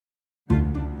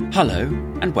Hello,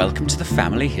 and welcome to the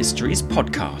Family Histories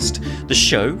podcast, the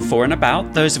show for and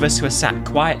about those of us who are sat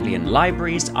quietly in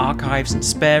libraries, archives, and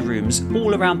spare rooms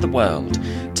all around the world,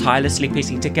 tirelessly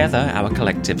piecing together our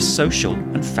collective social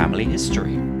and family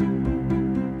history.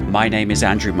 My name is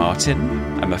Andrew Martin,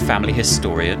 I'm a family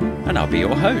historian, and I'll be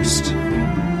your host.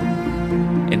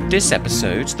 In this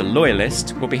episode, The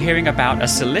Loyalist, we'll be hearing about a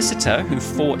solicitor who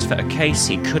fought for a case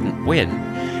he couldn't win,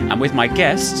 and with my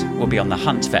guest, we'll be on the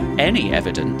hunt for any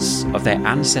evidence of their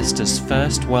ancestors'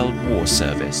 First World War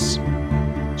service.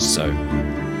 So,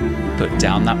 put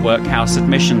down that workhouse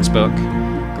admissions book,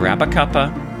 grab a cuppa,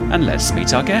 and let's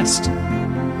meet our guest.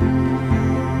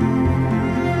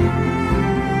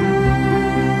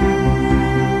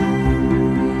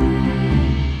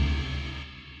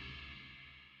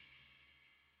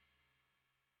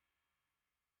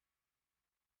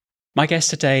 My guest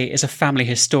today is a family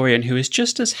historian who is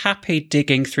just as happy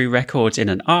digging through records in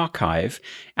an archive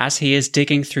as he is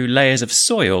digging through layers of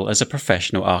soil as a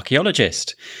professional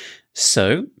archaeologist.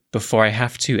 So, before I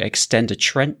have to extend a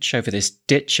trench over this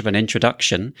ditch of an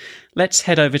introduction, let's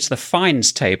head over to the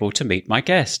finds table to meet my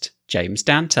guest, James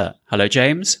Danter. Hello,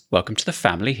 James. Welcome to the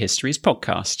Family Histories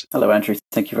podcast. Hello, Andrew.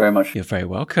 Thank you very much. You're very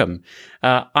welcome.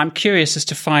 I'm curious as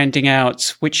to finding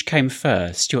out which came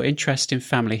first, your interest in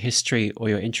family history or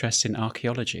your interest in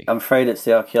archaeology. I'm afraid it's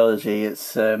the archaeology.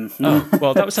 It's Oh,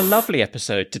 well, that was a lovely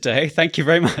episode today. Thank you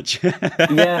very much.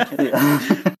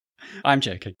 Yeah. I'm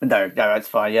joking. No, it's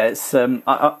fine. Yeah, it's I'm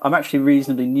actually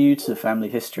reasonably new to family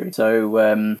history, so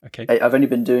Okay. I've only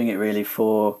been doing it really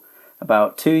for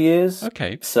about 2 years.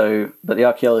 Okay. So, but the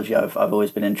archaeology I've always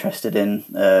been interested in.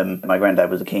 My granddad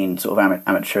was a keen sort of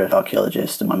amateur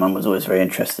archaeologist, and my mum was always very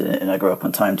interested in it. And I grew up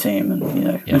on Time Team,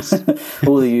 and Yes.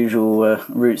 all the usual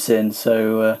routes in.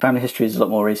 So, family history is a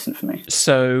lot more recent for me.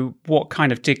 So what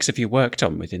kind of digs have you worked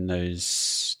on within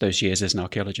those years as an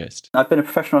archaeologist? I've been a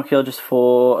professional archaeologist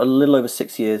for a little over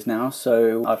 6 years now,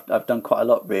 so I've done quite a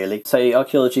lot really. Say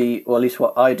archaeology, or at least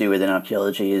what I do within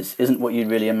archaeology, isn't what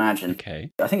you'd really imagine. Okay.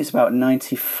 I think it's about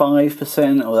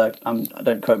 95%, although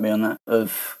don't quote me on that,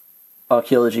 of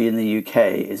archaeology in the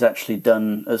UK is actually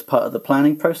done as part of the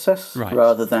planning process, Right.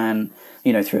 rather than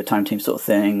through a time team sort of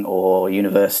thing or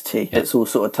university. Yeah. It's all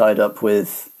sort of tied up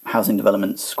with housing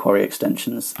developments, quarry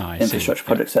extensions, I infrastructure see.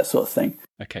 projects, that sort of thing.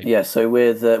 Okay. Yeah, so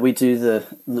we do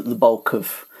the bulk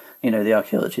of the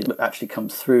archaeology that actually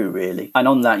comes through really, and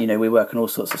on that we work on all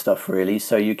sorts of stuff really.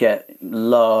 So you get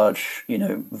large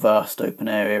vast open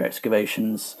area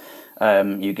excavations,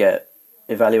 you get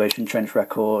evaluation trench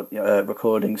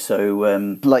recording.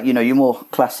 So like your more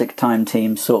classic time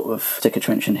team sort of stick a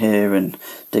trench in here and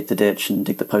dig the ditch and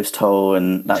dig the post hole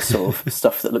and that sort of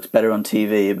stuff that looks better on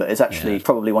TV, but it's actually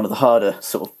probably one of the harder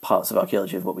sort of parts of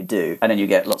archaeology of what we do. And then you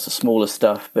get lots of smaller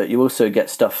stuff, but you also get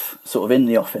stuff sort of in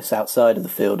the office outside of the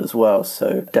field as well.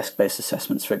 So desk-based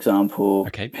assessments, for example,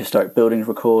 historic buildings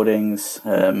recordings.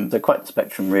 So quite the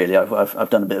spectrum really. I've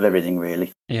done a bit of everything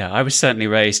really. Yeah, I was certainly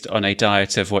raised on a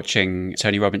diet of watching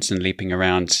Tony Robinson leaping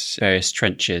around various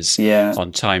trenches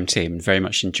on Time Team, and very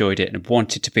much enjoyed it and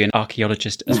wanted to be an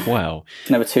archaeologist as well.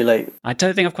 It's never too late. I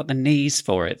don't think I've got the knees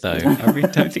for it though. I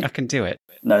really don't think I can do it.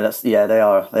 No, they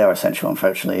are essential,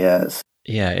 unfortunately.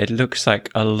 Yeah, it looks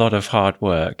like a lot of hard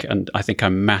work, and I think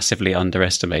I'm massively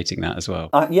underestimating that as well.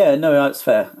 That's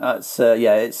fair.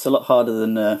 It's a lot harder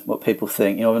than what people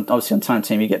think. Obviously on Time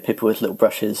Team you get people with little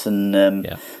brushes and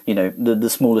the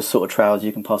smallest sort of trowels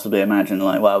you can possibly imagine.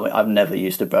 Like, well, I've never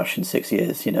used a brush in 6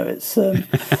 years. It's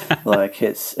like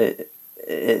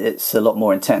it's a lot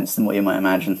more intense than what you might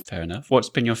imagine. Fair enough. What's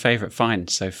been your favourite find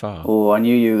so far? Oh, I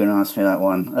knew you were going to ask me that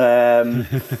one.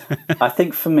 I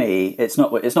think for me, it's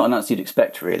not an answer you'd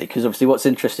expect really, because obviously what's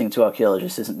interesting to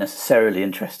archaeologists isn't necessarily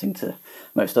interesting to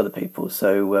most other people.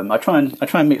 So I try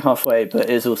and meet halfway, but it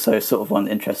is also sort of one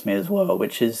that interests me as well,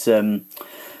 which is it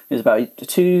was about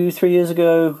 2-3 years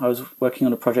ago. I was working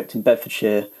on a project in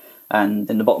Bedfordshire, and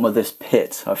in the bottom of this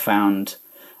pit, I found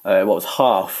what was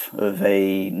half of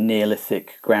a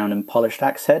Neolithic ground and polished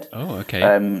axe head. Oh, okay.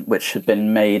 Which had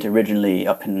been made originally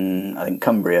up in, I think,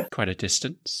 Cumbria. Quite a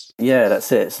distance. Yeah,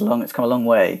 that's it. It's come a long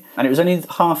way. And it was only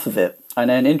half of it.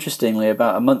 And then, interestingly,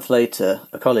 about a month later,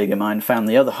 a colleague of mine found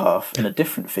the other half in a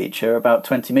different feature about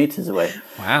 20 metres away.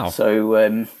 Wow.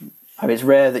 So, it's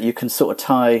rare that you can sort of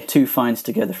tie two finds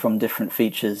together from different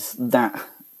features that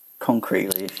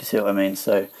concretely, if you see what I mean.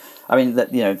 So I mean, that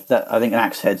I think an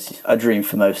axe head's a dream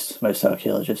for most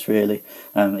archaeologists, really.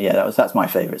 That's my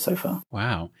favourite so far.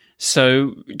 Wow.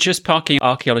 So just parking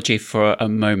archaeology for a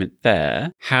moment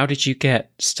there, how did you get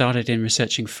started in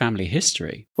researching family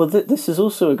history? Well, this is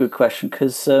also a good question,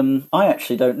 because I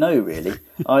actually don't know, really.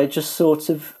 I just sort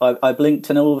of, I blinked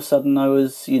and all of a sudden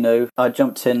I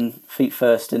jumped in feet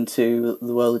first into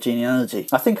the world of genealogy.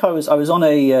 I think I was on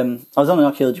an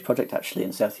archaeology project actually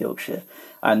in South Yorkshire,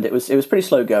 and it was pretty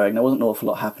slow going. There wasn't an awful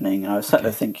lot happening, and I was sat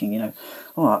there thinking,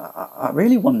 I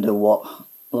really wonder what,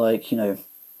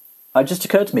 it just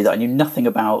occurred to me that I knew nothing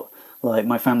about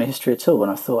my family history at all,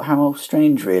 and I thought, how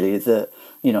strange really that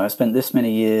I spent this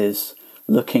many years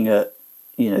looking at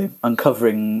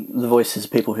uncovering the voices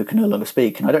of people who can no longer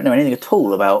speak, and I don't know anything at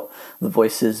all about the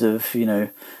voices of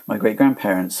my great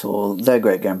grandparents or their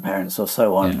great grandparents or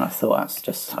so on. And I thought,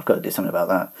 I've got to do something about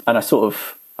that. And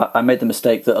I made the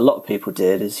mistake that a lot of people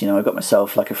did, is I got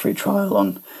myself a free trial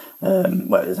on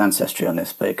there's Ancestry on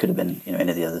this, but it could have been any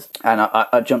of the others, and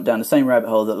I jumped down the same rabbit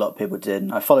hole that a lot of people did,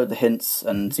 and I followed the hints,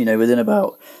 and within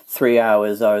about 3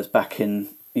 hours I was back in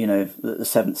the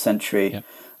 7th century. Yep.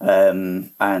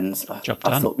 And I thought,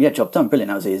 job done, brilliant,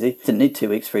 that was easy, didn't need 2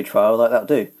 weeks free trial, that'll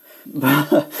do.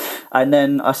 And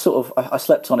then I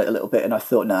slept on it a little bit, and I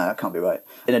thought, no, that can't be right.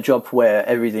 In a job where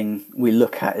everything we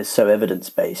look at is so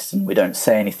evidence-based, and we don't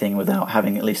say anything without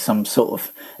having at least some sort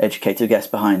of educated guess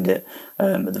behind it,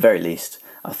 at the very least,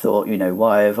 I thought,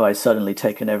 why have I suddenly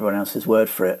taken everyone else's word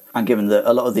for it? And given that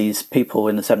a lot of these people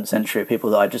in the 7th century are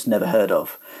people that I just never heard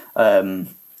of,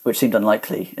 which seemed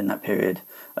unlikely in that period.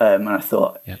 And I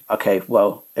thought, okay,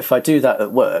 well, if I do that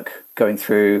at work, going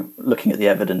through, looking at the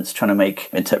evidence, trying to make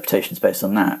interpretations based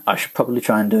on that, I should probably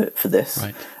try and do it for this.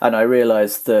 Right. And I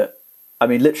realised that,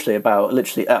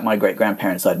 literally at my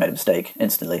great-grandparents, I'd made a mistake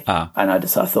instantly. And I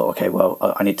thought, okay, well,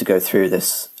 I need to go through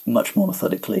this much more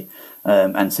methodically.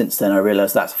 And since then, I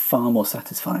realised that's far more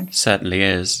satisfying. Certainly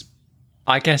is.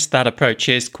 I guess that approach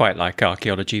is quite like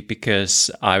archaeology, because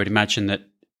I would imagine that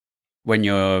when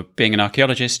you're being an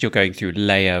archaeologist, you're going through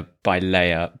layer by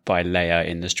layer by layer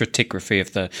in the stratigraphy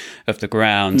of the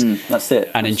ground. That's it.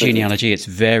 And in genealogy, it's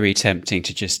very tempting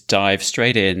to just dive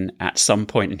straight in at some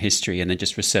point in history and then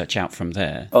just research out from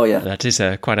there. Oh yeah, that is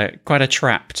quite a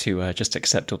trap to just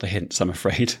accept all the hints, I'm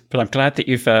afraid. But I'm glad that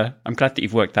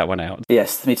you've worked that one out.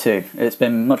 Yes, me too. It's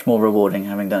been much more rewarding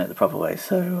having done it the proper way.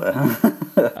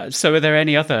 So, so are there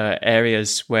any other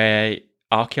areas where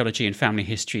archaeology and family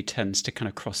history tends to kind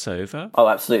of cross over? Oh,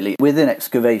 absolutely. Within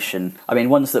excavation,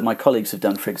 ones that my colleagues have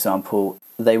done, for example,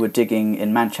 they were digging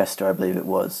in Manchester, I believe it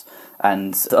was.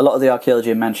 And a lot of the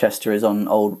archaeology in Manchester is on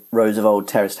rows of old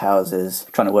terraced houses,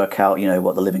 trying to work out,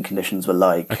 what the living conditions were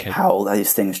like, how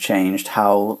these things changed,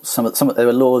 how there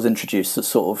were laws introduced that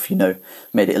sort of,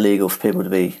 made it illegal for people to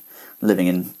be living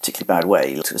in a particularly bad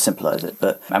way, to symbolise it.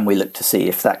 And we looked to see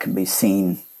if that can be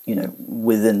seen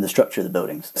within the structure of the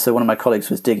buildings. So one of my colleagues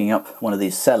was digging up one of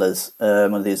these cellars,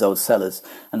 one of these old cellars,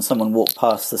 and someone walked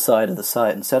past the side of the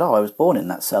site and said, "Oh, I was born in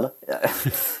that cellar."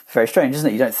 Very strange, isn't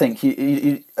it? You don't think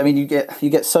you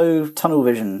get so tunnel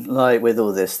vision with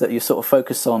all this, that you sort of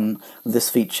focus on this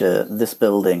feature, this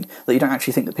building, that you don't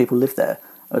actually think that people live there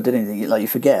or did anything. You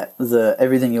forget that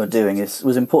everything you're doing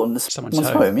was important to someone's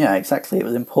home. Yeah, exactly. It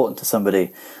was important to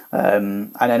somebody,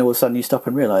 and then all of a sudden you stop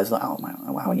and realise, oh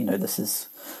wow,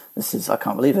 this is, I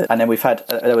can't believe it. And then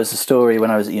there was a story when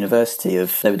I was at university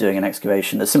of, they were doing an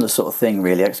excavation, a similar sort of thing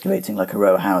really, excavating a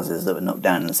row of houses that were knocked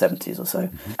down in the 70s or so.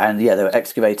 Mm-hmm. And they were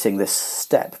excavating this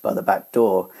step by the back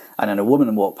door, and then a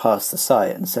woman walked past the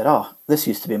site and said, "Oh, this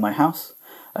used to be my house."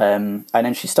 And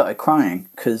then she started crying,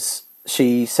 because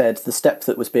she said the step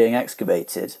that was being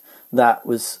excavated, that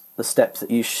was the step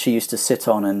that she used to sit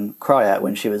on and cry at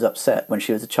when she was upset, when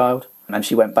she was a child. And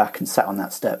she went back and sat on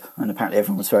that step, and apparently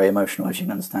everyone was very emotional, as you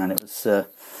can understand. It was,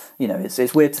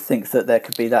 it's weird to think that there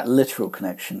could be that literal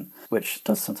connection, which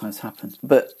does sometimes happen.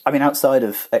 But outside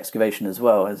of excavation as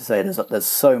well, as I say, there's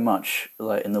so much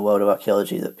in the world of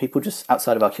archaeology that people just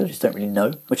outside of archaeology don't really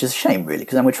know, which is a shame, really,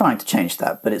 because we're trying to change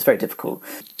that, but it's very difficult.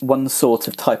 One sort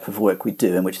of type of work we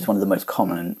do, and which is one of the most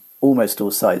common, and almost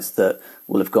all sites that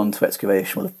will have gone to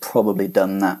excavation will have probably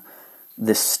done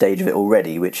this stage of it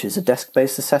already, which is a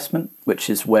desk-based assessment, which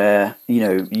is where,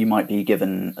 you might be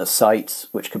given a site,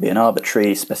 which could be an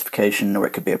arbitrary specification, or it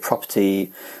could be a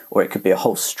property, or it could be a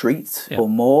whole street or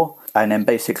more. And then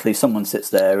basically someone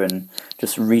sits there and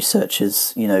just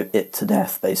researches, it to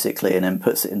death, basically, and then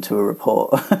puts it into a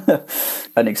report.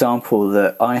 An example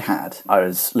that I had, I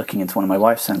was looking into one of my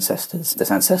wife's ancestors.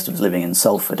 This ancestor was living in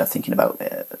Salford, I'm thinking about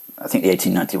I think the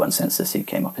 1891 census, he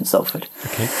came up in Salford.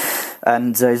 Okay.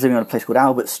 And he was living on a place called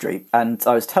Albert Street. And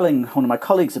I was telling one of my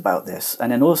colleagues about this,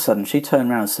 and then all of a sudden she turned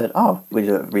around and said, oh, we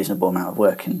do a reasonable amount of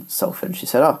work in Salford. And she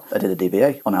said, oh, I did a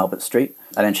DBA on Albert Street.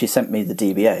 And then she sent me the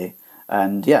DBA.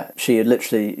 And yeah, she had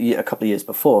literally, a couple of years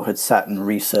before, had sat and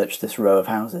researched this row of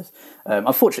houses.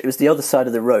 Unfortunately, it was the other side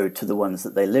of the road to the ones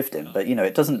that they lived in. But,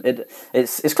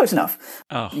 it's close enough.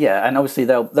 Oh. Yeah, and obviously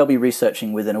they'll be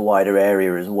researching within a wider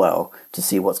area as well to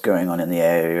see what's going on in the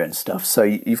area and stuff. So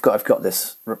I've got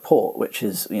this report, which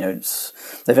is,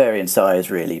 they vary in size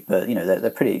really, but, they're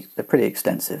pretty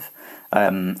extensive.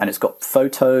 And it's got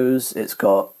photos, it's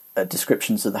got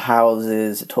descriptions of the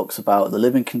houses. It talks about the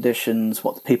living conditions,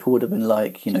 what the people would have been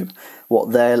like,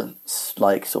 what their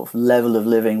like sort of level of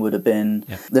living would have been.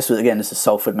 Yeah. This is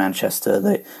Salford, Manchester.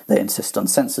 They insist on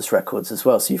census records as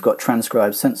well, so you've got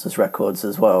transcribed census records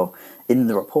as well in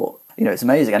the report. It's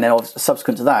amazing. And then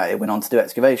subsequent to that, it went on to do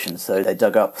excavations. So they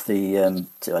dug up the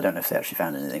I don't know if they actually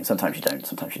found anything. Sometimes you don't,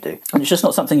 sometimes you do, and it's just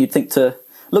not something you'd think to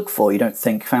look for. You don't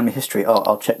think family history,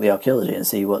 I'll check the archaeology and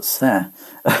see what's there.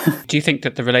 Do you think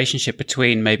that the relationship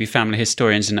between maybe family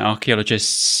historians and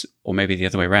archaeologists, or maybe the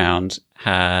other way around,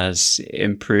 has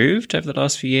improved over the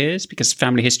last few years? Because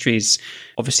family history is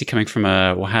obviously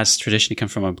has traditionally come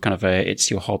from a kind of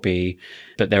it's your hobby,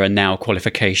 but there are now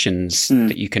qualifications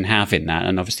that you can have in that.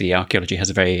 And obviously archaeology has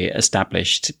a very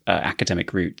established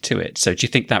academic route to it. So do you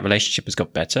think that relationship has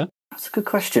got better? That's a good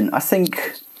question. I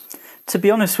think, to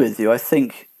be honest with you, I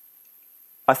think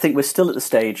we're still at the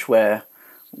stage where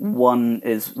one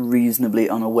is reasonably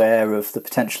unaware of the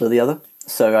potential of the other.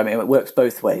 So, it works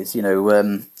both ways.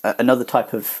 Another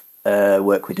type of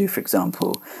work we do, for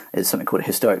example, is something called a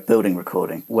historic building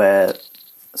recording, where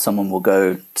someone will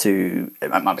go to,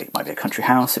 it might be a country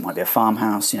house, it might be a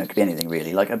farmhouse, it could be anything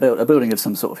really, like a building of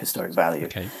some sort of historic value.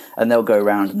 Okay. And they'll go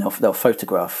around and they'll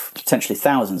photograph, potentially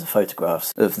thousands of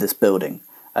photographs of this building.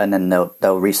 And then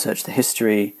they'll research the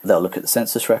history, they'll look at the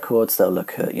census records, they'll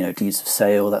look at, deeds of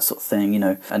sale, that sort of thing,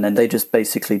 and then they just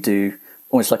basically do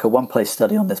almost like a one-place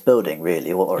study on this building,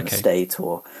 really, or an estate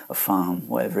or a farm,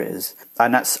 whatever it is.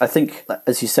 And that's, I think,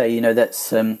 as you say,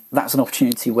 that's an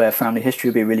opportunity where family history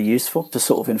would be really useful to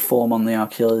sort of inform on the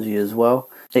archaeology as well.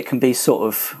 It can be sort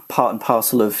of part and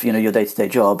parcel of, your day-to-day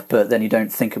job, but then you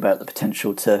don't think about the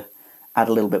potential to add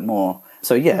a little bit more.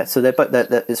 So yeah, it's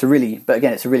a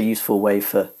really useful way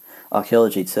for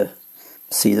archaeology to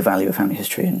see the value of family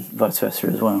history and vice versa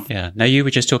as well. Yeah. Now you were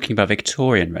just talking about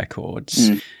Victorian records,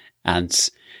 and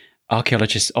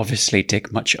archaeologists obviously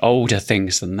dig much older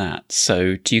things than that.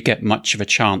 So do you get much of a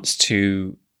chance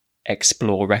to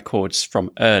explore records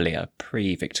from earlier,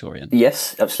 pre-Victorian?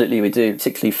 Yes, absolutely we do,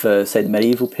 particularly for, say, the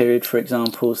medieval period, for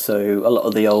example. So a lot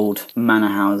of the old manor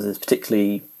houses,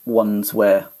 particularly ones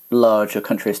where larger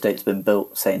country estates have been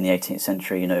built, say in the 18th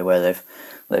century, where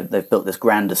they've built this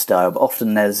grander style, but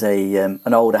often there's an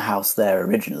older house there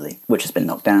originally, which has been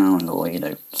knocked down or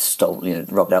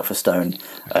robbed out for stone.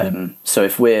 Okay. So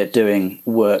if we're doing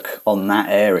work on that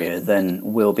area, then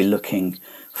we'll be looking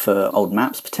for old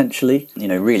maps potentially,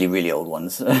 really, really old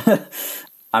ones.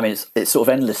 It's sort of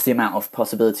endless the amount of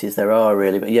possibilities there are,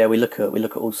 really. But yeah, we look at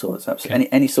all sorts. Absolutely,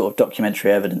 okay. Any sort of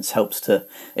documentary evidence helps to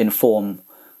inform.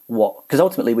 Because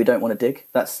ultimately we don't want to dig.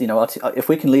 That's, if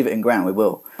we can leave it in ground, we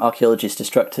will. Archaeology is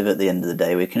destructive at the end of the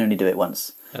day. We can only do it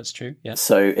once. That's true, yeah.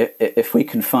 So if we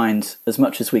can find as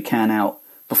much as we can out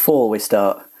before we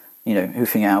start,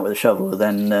 hoofing it out with a shovel,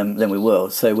 then we will.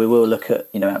 So we will look at,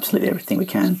 absolutely everything we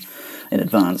can in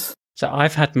advance. So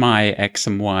I've had my X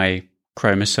and Y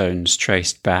chromosomes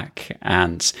traced back,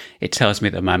 and it tells me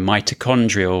that my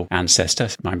mitochondrial ancestor,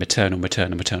 my maternal,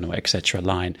 etc.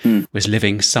 line, was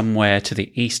living somewhere to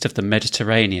the east of the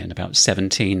Mediterranean about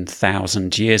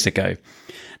 17,000 years ago.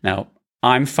 Now,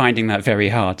 I'm finding that very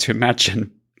hard to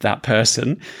imagine that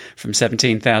person from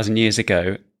 17,000 years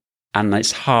ago, and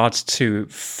it's hard to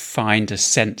find a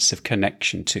sense of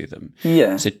connection to them.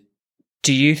 Yeah. So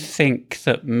do you think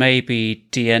that maybe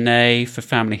DNA for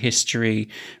family history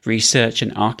research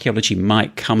and archaeology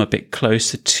might come a bit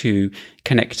closer to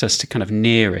connect us to kind of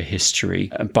nearer history?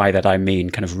 And by that I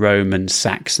mean kind of Romans,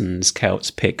 Saxons,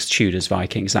 Celts, Picts, Tudors,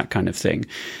 Vikings, that kind of thing,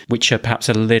 which are perhaps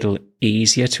a little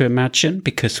easier to imagine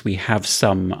because we have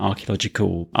some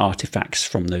archaeological artifacts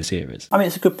from those eras.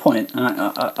 It's a good point,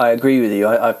 and I agree with you.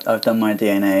 I've done my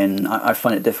DNA, and I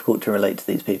find it difficult to relate to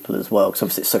these people as well, because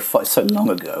obviously it's so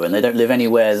long ago, and they don't live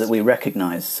anywhere that we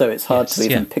recognise, so it's hard to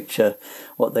even picture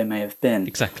what they may have been.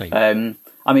 Exactly.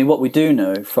 What we do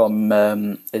know from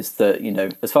is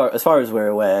that, as far as we're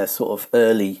aware, sort of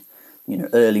early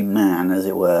early man, as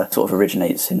it were, sort of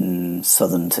originates in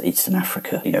southern to eastern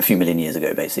Africa, a few million years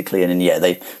ago, basically. And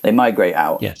then, they migrate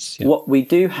out. Yes. Yeah. What we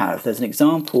do have, there's an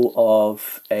example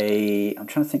of I'm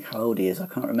trying to think how old he is. I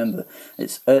can't remember.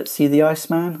 It's Ötzi the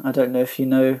Iceman. I don't know if you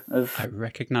know of. I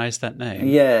recognise that name.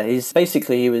 Yeah, I think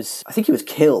he was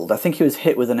killed. I think he was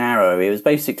hit with an arrow. He was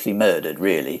basically murdered,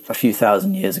 really, a few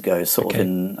thousand years ago, sort of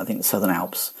in, I think, the Southern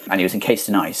Alps. And he was encased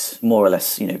in ice, more or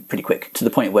less, pretty quick, to the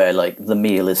point where, the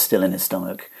meal is still in his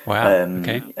stomach. Wow,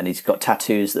 okay. And he's got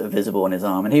tattoos that are visible on his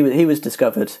arm. And he was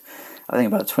discovered, I think,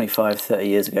 about 25, 30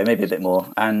 years ago, maybe a bit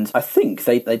more. And I think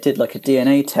they did, a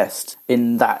DNA test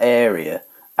in that area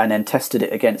and then tested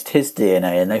it against his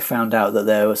DNA, and they found out that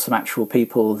there were some actual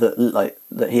people that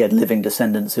he had living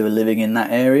descendants who were living in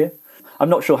that area. I'm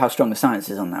not sure how strong the science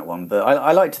is on that one, but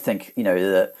I like to think,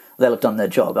 that they'll have done their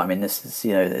job. I mean, this is,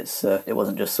 it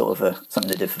wasn't just sort of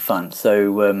something they did for fun.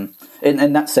 So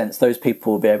in that sense, those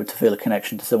people will be able to feel a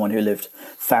connection to someone who lived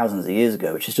thousands of years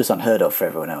ago, which is just unheard of for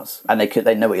everyone else. And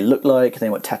they know what he looked like, they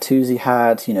know what tattoos he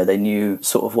had, they knew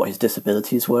sort of what his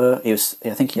disabilities were. I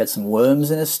think he had some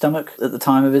worms in his stomach at the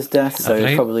time of his death, so he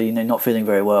was probably not feeling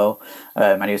very well,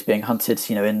 and he was being hunted,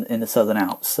 in the Southern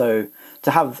Alps. So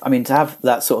to have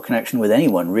that sort of connection with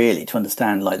anyone, really, to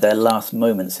understand their last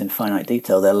moments in finite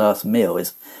detail, their last meal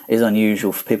is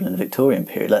unusual for people in the Victorian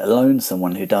period, let alone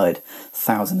someone who died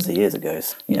thousands of years ago.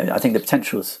 I think the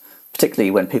potentials,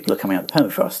 particularly when people are coming out of the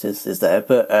permafrost, is there.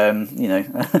 But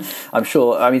I'm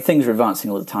sure. Things are advancing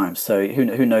all the time, so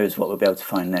who knows what we'll be able to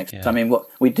find next. Yeah. What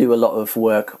we do a lot of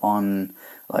work on.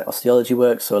 Osteology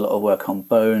work, so a lot of work on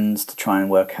bones to try and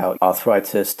work out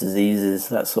arthritis, diseases,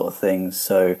 that sort of thing.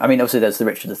 So, obviously there's the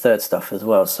Richard III stuff as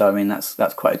well. So,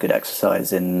 that's quite a good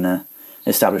exercise in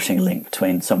establishing a link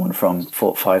between someone from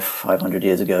 500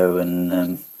 years ago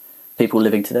and people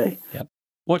living today. Yep.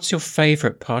 What's your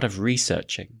favourite part of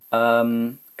researching?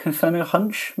 Confirming a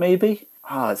hunch, maybe?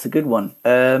 It's a good one.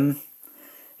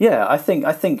 Yeah, I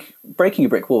think breaking a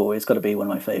brick wall has got to be one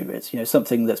of my favourites.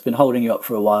 Something that's been holding you up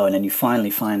for a while, and then you finally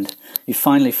find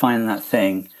that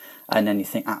thing, and then you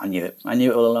think, I knew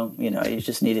it all along. You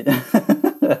just need it.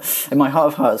 In my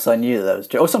heart of hearts, I knew that was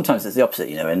true. Or sometimes it's the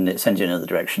opposite, and it sends you in another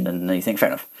direction, and then you think, fair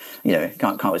enough,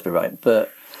 can't always be right.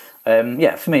 But for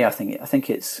me, I think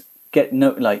it's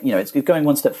it's going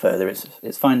one step further.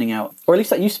 It's finding out, or at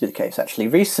least that used to be the case. Actually,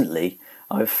 recently,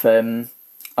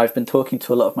 I've been talking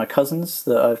to a lot of my cousins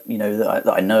that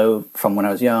I know from when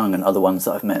I was young, and other ones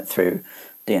that I've met through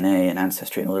DNA and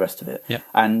ancestry and all the rest of it. Yeah.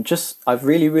 And I've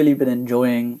really, really been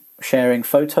enjoying sharing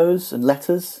photos and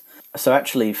letters. So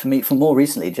actually, for me, for more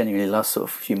recently, genuinely the last sort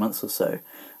of few months or so,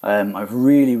 I've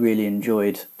really, really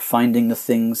enjoyed finding the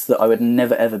things that I would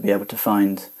never ever be able to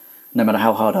find, no matter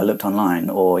how hard I looked online,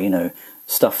 or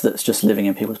stuff that's just living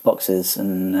in people's boxes.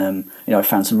 And I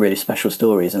found some really special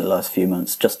stories in the last few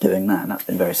months just doing that, and that's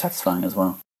been very satisfying as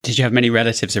well. Did you have many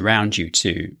relatives around you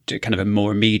to kind of a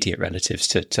more immediate relatives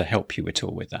to help you at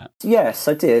all with that? Yes,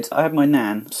 I did. I had my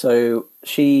nan. So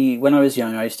when I was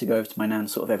young, I used to go over to my nan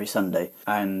sort of every Sunday,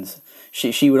 and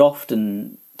she would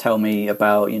often tell me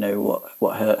about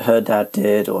what her dad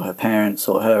did, or her parents,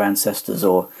 or her ancestors,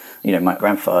 or my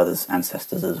grandfather's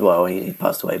ancestors as well. He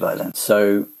passed away by then.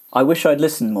 So I wish I'd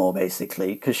listened more,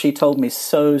 basically, because she told me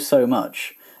so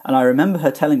much. And I remember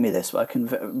her telling me this, but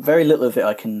very little of it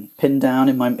I can pin down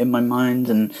in my mind,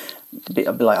 and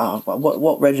I'd be like,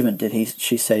 what regiment did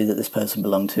she say that this person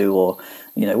belonged to, or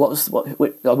I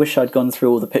wish I'd gone through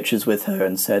all the pictures with her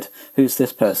and said, who's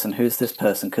this person,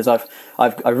 because I've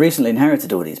recently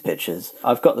inherited all these pictures.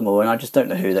 I've got them all, and I just don't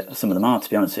know who some of them are, to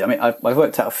be honest with you. I've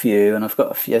worked out a few, and I've got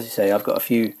a few, as you say, I've got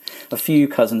a few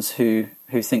cousins who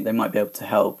think they might be able to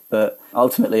help, but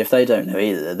ultimately, if they don't know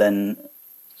either, then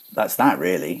that's that,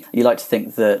 really. You like to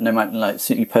think that no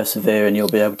matter, you persevere and you'll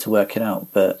be able to work it out,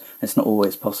 but it's not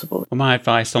always possible. Well, my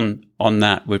advice on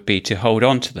that would be to hold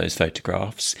on to those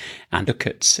photographs and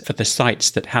for the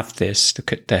sites that have this,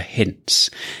 look at the hints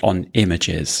on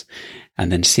images,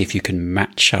 and then see if you can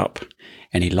match up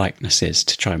any likenesses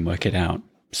to try and work it out.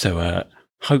 So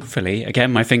hopefully,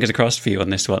 again, my fingers are crossed for you on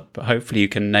this one, but hopefully you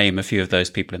can name a few of those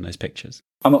people in those pictures.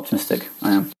 I'm optimistic,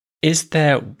 I am. Is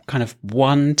there kind of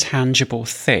one tangible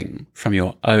thing from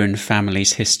your own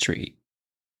family's history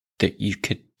that you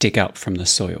could dig up from the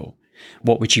soil?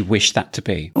 What would you wish that to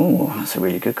be? Oh, that's a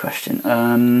really good question.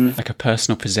 Like a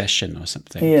personal possession or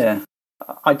something? Yeah,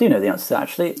 I do know the answer to that,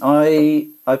 actually.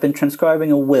 I've been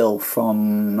transcribing a will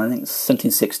from, I think,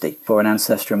 1760 for an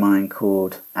ancestor of mine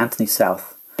called Anthony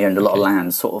South. He owned a lot of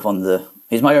land sort of on the...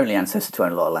 He's my only ancestor to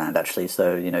own a lot of land, actually,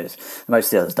 so, most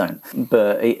of the others don't.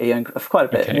 But he owned quite a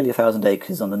bit, nearly 1,000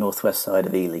 acres on the northwest side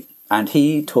of Ely. And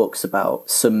he talks about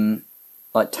some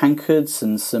like tankards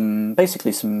and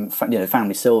basically some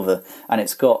family silver, and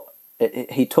it's got.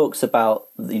 He talks about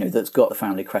that's got the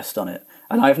family crest on it,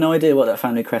 and I have no idea what that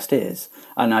family crest is,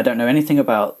 and I don't know anything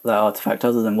about that artifact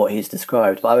other than what he's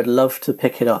described. But I would love to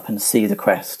pick it up and see the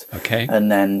crest, okay,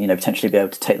 and then potentially be able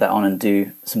to take that on and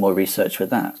do some more research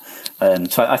with that.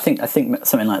 So I think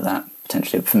something like that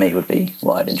potentially for me would be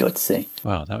what I'd enjoy to see.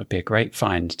 Well, that would be a great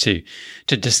find to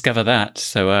discover that.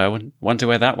 So I wonder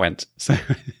where that went. So.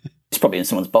 It's probably in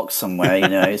someone's box somewhere,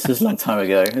 It's just a long time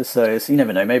ago. So you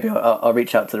never know. Maybe I'll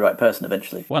reach out to the right person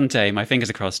eventually. One day, my fingers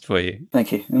are crossed for you.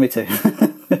 Thank you. Me too.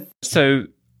 So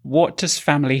what does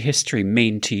family history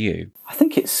mean to you? I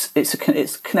think it's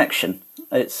connection.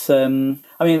 It's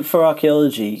for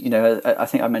archaeology, I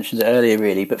think I mentioned it earlier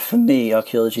really, but for me,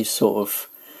 archaeology sort of,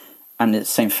 and it's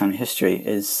same family history,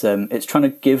 is it's trying to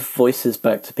give voices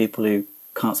back to people who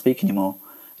can't speak anymore.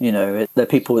 They're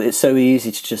people. It's so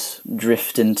easy to just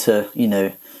drift into,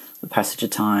 the passage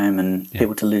of time and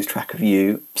people to lose track of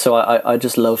you. So I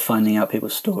just love finding out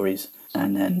people's stories,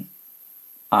 and then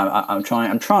I'm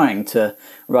trying to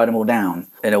write them all down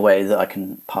in a way that I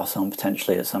can pass on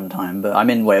potentially at some time. But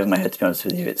I'm in way over my head, to be honest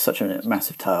with you. It's such a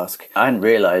massive task. I hadn't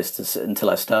realised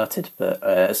until I started, but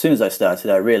as soon as I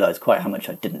started, I realised quite how much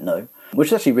I didn't know, which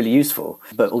is actually really useful,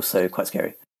 but also quite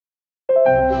scary.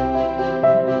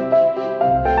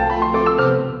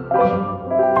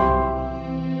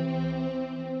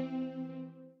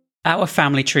 Our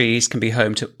family trees can be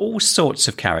home to all sorts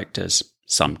of characters,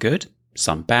 some good,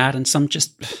 some bad, and some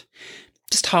just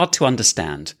hard to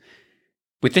understand.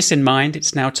 With this in mind,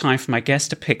 it's now time for my guest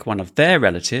to pick one of their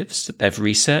relatives that they've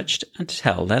researched and to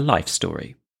tell their life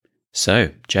story.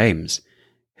 So, James,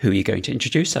 who are you going to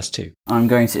introduce us to? I'm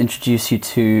going to introduce you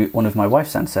to one of my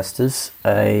wife's ancestors,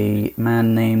 a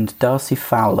man named Darcy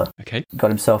Fowler. Okay. Got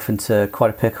himself into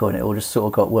quite a pickle and it all just sort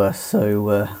of got worse,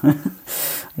 so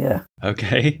yeah.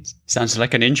 Okay, sounds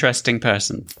like an interesting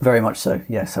person. Very much so,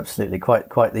 yes, absolutely.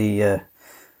 Quite the,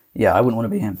 I wouldn't want to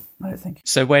be him, I don't think.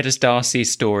 So where does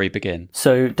Darcy's story begin?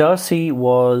 So Darcy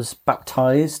was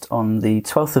baptised on the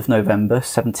 12th of November,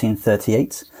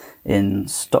 1738, in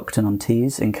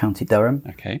Stockton-on-Tees in County Durham.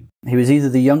 Okay. He was either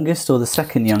the youngest or the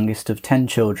second youngest of 10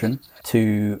 children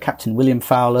to Captain William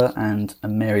Fowler and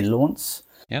Mary Lawrence.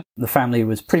 Yeah. The family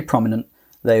was pretty prominent.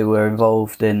 They were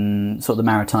involved in sort of the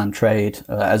maritime trade,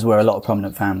 as were a lot of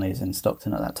prominent families in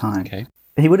Stockton at that time. Okay.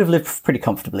 He would have lived pretty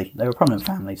comfortably. They were a prominent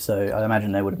family, so I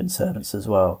imagine there would have been servants as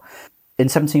well. In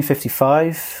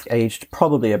 1755, aged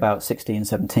probably about 16,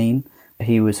 17,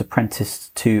 he was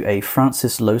apprenticed to a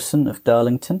Francis Lowson of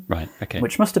Darlington. Right, okay.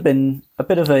 Which must have been a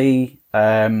bit of a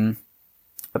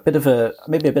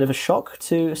shock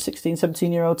to a 16,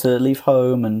 17-year-old to leave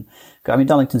home. And I mean,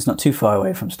 Darlington's not too far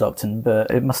away from Stockton, but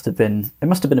it must have been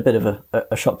a bit of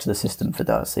a shock to the system for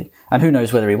Darcy. And who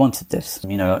knows whether he wanted this?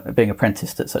 Being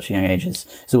apprenticed at such a young age is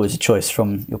always a choice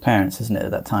from your parents, isn't it,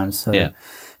 at that time? So yeah.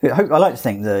 I like to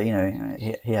think that,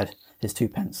 he had his 2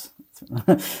 pence,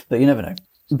 but you never know.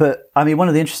 But I mean, one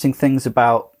of the interesting things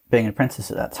about being an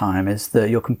apprentice at that time is that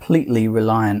you're completely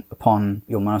reliant upon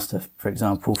your master, for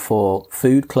example, for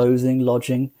food, clothing,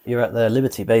 lodging. You're at their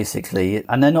liberty, basically.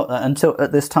 And they're not, until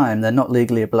at this time, they're not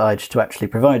legally obliged to actually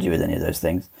provide you with any of those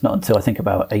things. Not until I think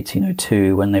about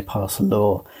 1802 when they pass a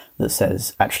law that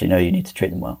says, actually, no, you need to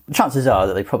treat them well. The chances are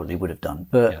that they probably would have done,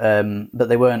 but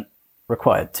they weren't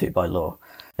required to by law.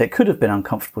 It could have been an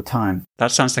uncomfortable time.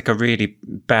 That sounds like a really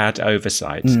bad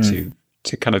oversight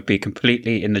to kind of be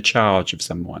completely in the charge of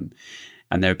someone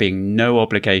and there being no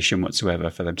obligation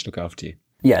whatsoever for them to look after you.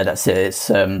 Yeah, that's it.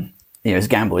 It's it's a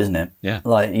gamble, isn't it? Yeah.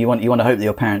 Like you want to hope that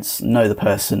your parents know the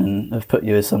person and have put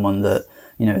you as someone that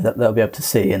that they'll be able to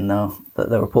see and they'll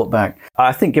report back.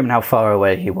 I think given how far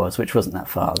away he was, which wasn't that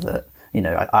far, that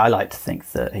I like to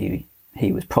think that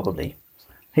he was probably.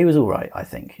 He was all right, I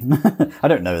think. I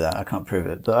don't know that. I can't prove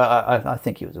it. But I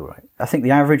think he was all right. I think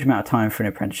the average amount of time for an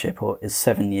apprenticeship is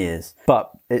 7 years.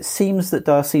 But it seems that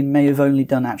Darcy may have only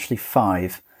done actually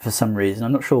 5 for some reason.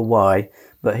 I'm not sure why.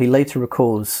 But he later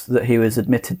recalls that he was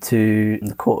admitted to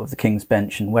the Court of the King's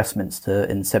Bench in Westminster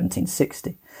in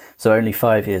 1760. So only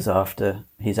 5 years after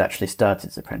he's actually started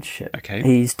his apprenticeship. Okay.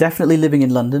 He's definitely living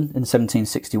in London in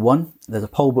 1761. There's a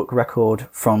poll book record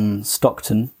from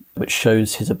Stockton which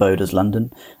shows his abode as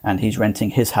London, and he's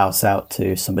renting his house out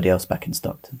to somebody else back in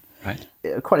Stockton. Right.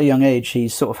 At quite a young age,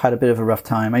 he's sort of had a bit of a rough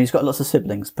time, and he's got lots of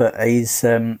siblings, but he's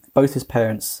both his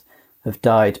parents have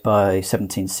died by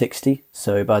 1760,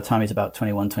 so by the time he's about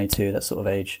 21, 22, that sort of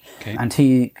age. Okay. And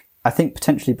I think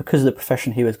potentially because of the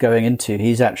profession he was going into,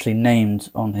 he's actually named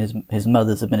on his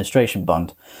mother's administration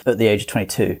bond at the age of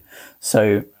 22.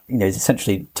 So he's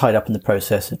essentially tied up in the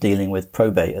process of dealing with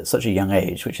probate at such a young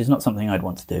age, which is not something I'd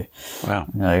want to do. Wow.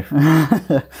 No.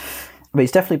 But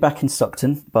he's definitely back in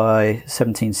Stockton by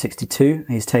 1762.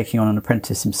 He's taking on an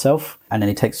apprentice himself, and then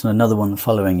he takes on another one the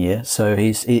following year. So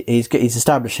he's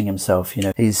establishing himself.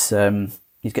 He's getting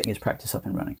his practice up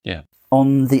and running. Yeah.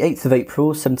 On the 8th of April,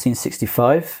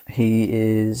 1765, he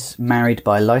is married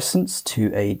by licence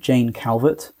to a Jane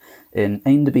Calvert in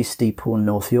Ainderby Steeple,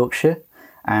 North Yorkshire.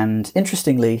 And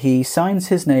interestingly, he signs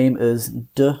his name as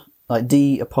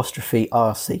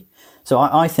D''RC. So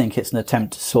I think it's an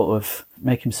attempt to sort of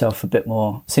make himself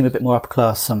seem a bit more upper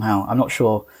class somehow. I'm not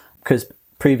sure, because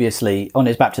previously on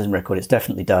his baptism record, it's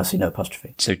definitely Darcy, no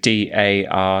apostrophe. So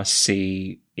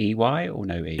Darcey or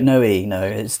no E? No E, no.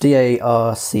 It's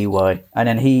Darcy. And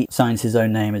then he signs his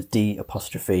own name as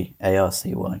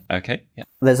D''Arcy. Okay, yeah.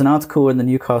 There's an article in the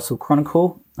Newcastle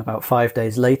Chronicle about 5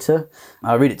 days later.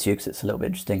 I'll read it to you because it's a little bit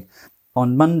interesting.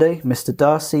 On Monday, Mr.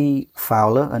 Darcy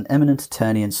Fowler, an eminent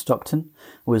attorney in Stockton,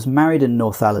 was married in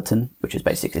Northallerton, which is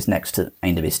basically it's next to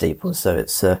Ainderby Steeple, so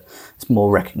it's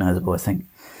more recognisable, I think,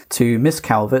 to Miss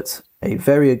Calvert, a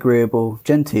very agreeable,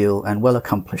 genteel and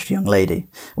well-accomplished young lady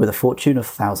with a fortune of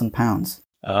 £1,000.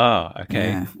 Ah,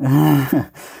 okay. Yeah.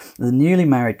 The newly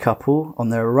married couple, on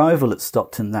their arrival at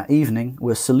Stockton that evening,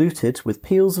 were saluted with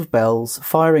peals of bells,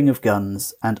 firing of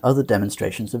guns, and other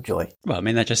demonstrations of joy. Well, I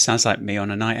mean, that just sounds like me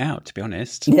on a night out, to be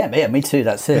honest. Yeah, me too.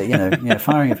 That's it.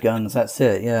 Firing of guns. That's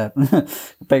it. Yeah,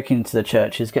 breaking into the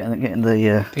churches, getting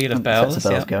the peal of bells,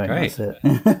 going. Great. That's it.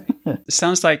 It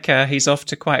sounds like he's off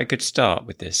to quite a good start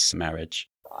with this marriage.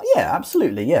 Yeah,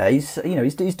 absolutely. Yeah,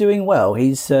 he's doing well.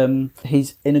 He's in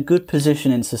a good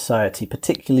position in society,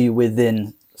 particularly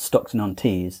within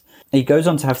Stockton-on-Tees. He goes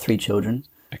on to have 3 children.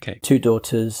 Okay. 2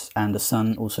 daughters and a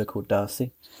son, also called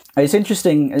Darcy. It's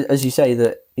interesting, as you say,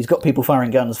 that he's got people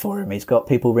firing guns for him. He's got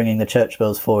people ringing the church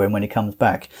bells for him when he comes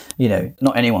back.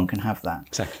 Not anyone can have that.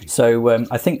 Exactly. So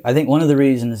I think one of the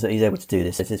reasons that he's able to do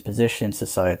this is his position in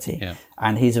society. Yeah.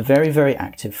 And he's a very, very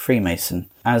active Freemason,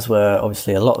 as were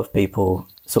obviously a lot of people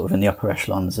sort of in the upper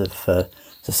echelons of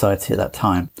society at that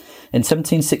time. In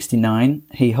 1769,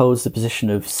 he holds the position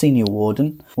of senior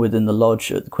warden within the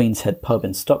lodge at the Queen's Head pub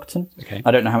in Stockton. Okay.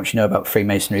 I don't know how much you know about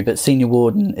Freemasonry, but senior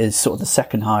warden is sort of the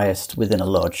second highest within a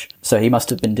lodge. So he must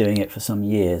have been doing it for some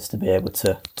years to be able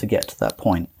to get to that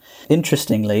point.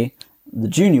 Interestingly, the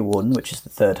junior warden, which is the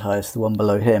third highest, the one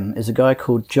below him, is a guy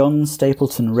called John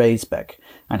Stapleton Raisbeck,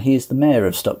 and he is the mayor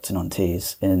of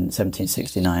Stockton-on-Tees in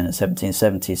 1769 and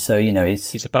 1770. So,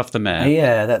 he's above the mayor.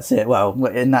 Yeah, that's it. Well,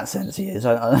 in that sense he is.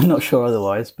 I'm not sure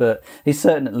otherwise, but he's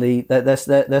certainly,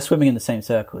 they're swimming in the same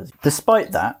circles.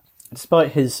 Despite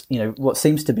his, what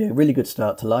seems to be a really good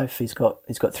start to life, he's got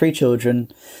 3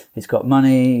 children, he's got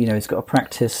money, he's got a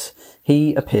practice.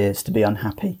 He appears to be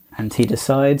unhappy, and he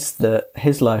decides that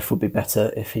his life would be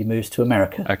better if he moves to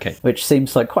America. Okay. Which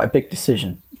seems like quite a big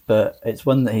decision, but it's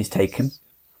one that he's taken.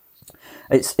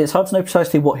 It's hard to know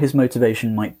precisely what his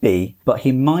motivation might be, but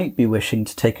he might be wishing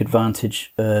to take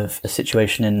advantage of a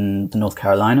situation in North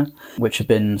Carolina, which had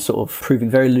been sort of proving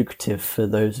very lucrative for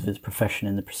those of his profession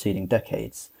in the preceding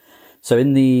decades. So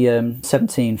in the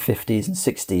 1750s and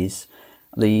 60s,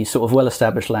 the sort of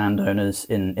well-established landowners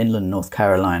in inland North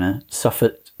Carolina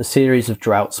suffered a series of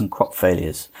droughts and crop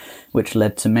failures, which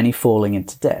led to many falling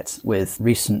into debt with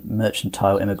recent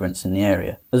mercantile immigrants in the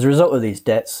area. As a result of these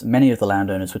debts, many of the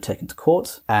landowners were taken to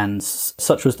court, and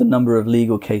such was the number of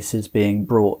legal cases being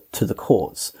brought to the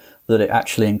courts that it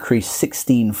actually increased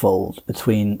 16-fold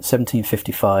between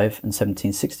 1755 and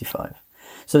 1765.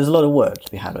 So there's a lot of work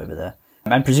to be had over there.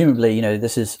 And presumably,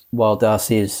 this is while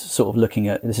Darcy is sort of looking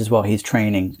at, this is while he's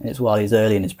training, it's while he's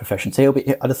early in his profession. So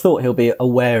I'd have thought he'll be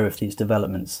aware of these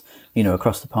developments,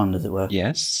 across the pond, as it were.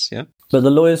 Yes, yeah. But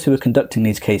the lawyers who were conducting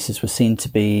these cases were seen to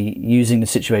be using the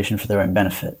situation for their own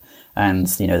benefit. And,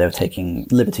 they were taking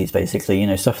liberties,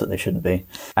 basically, stuff that they shouldn't be.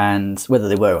 And whether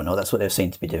they were or not, that's what they were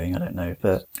seen to be doing, I don't know.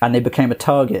 And they became a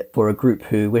target for a group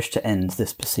who wished to end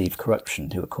this perceived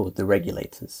corruption, who were called the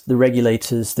Regulators. The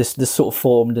Regulators, this sort of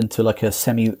formed into like a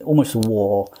almost a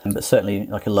war, but certainly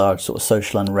like a large sort of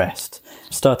social unrest.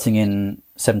 Starting in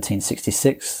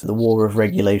 1766, the War of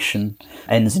Regulation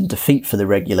ends in defeat for the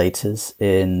Regulators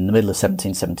in the middle of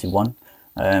 1771.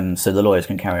 So the lawyers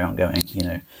can carry on going,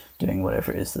 doing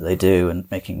whatever it is that they do and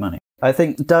making money. I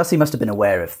think Darcy must have been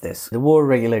aware of this. The War of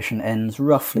Regulation ends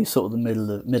roughly sort of the middle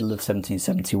of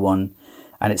 1771,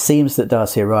 and it seems that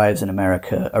Darcy arrives in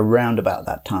America around about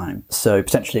that time. So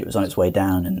potentially it was on its way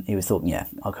down, and he was thought, yeah,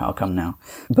 I'll come now.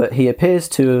 But he appears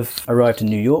to have arrived in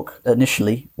New York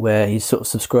initially, where he's sort of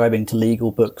subscribing to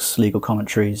legal books, legal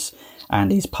commentaries,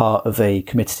 and he's part of a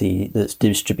committee that's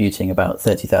distributing about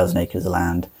 30,000 acres of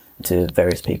land to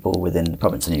various people within the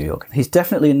province of New York. He's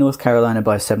definitely in North Carolina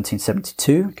by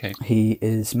 1772. Okay. He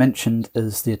is mentioned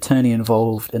as the attorney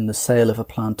involved in the sale of a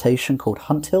plantation called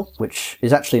Hunt Hill, which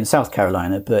is actually in South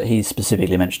Carolina, but he's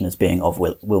specifically mentioned as being of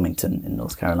Wilmington in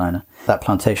North Carolina. That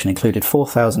plantation included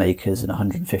 4,000 acres and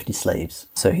 150 slaves.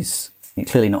 So he's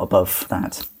clearly not above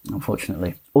that,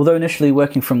 unfortunately. Although initially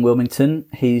working from Wilmington,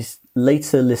 he's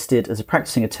later listed as a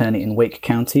practicing attorney in Wake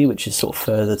County, which is sort of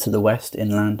further to the west,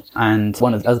 inland. And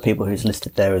one of the other people who's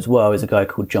listed there as well is a guy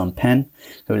called John Penn,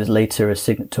 who was later a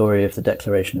signatory of the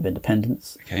Declaration of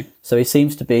Independence. Okay. So he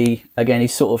seems to be, again,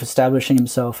 he's sort of establishing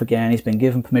himself again. He's been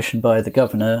given permission by the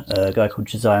governor, a guy called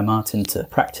Josiah Martin, to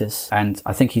practice. And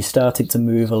I think he's starting to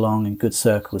move along in good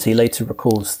circles. He later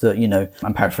recalls that,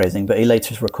 I'm paraphrasing, but he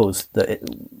later recalls that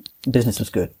business was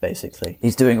good, basically.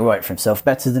 He's doing all right for himself,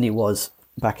 better than he was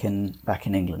back in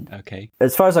England. Okay.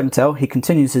 As far as I can tell, he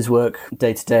continues his work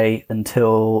day to day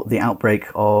until the outbreak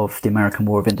of the American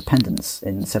War of Independence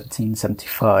in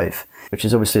 1775, which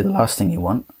is obviously the last thing you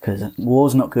want, because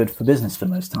war's not good for business for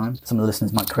most time. Some of the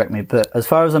listeners might correct me, but as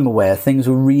far as I'm aware, things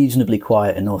were reasonably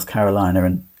quiet in North Carolina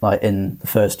and in the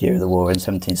first year of the war in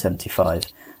 1775.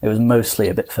 It was mostly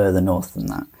a bit further north than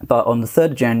that. But on the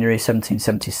 3rd of January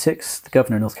 1776, the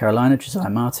governor of North Carolina, Josiah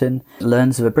Martin,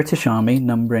 learns of a British army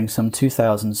numbering some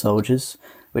 2,000 soldiers,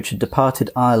 which had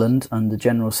departed Ireland under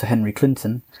General Sir Henry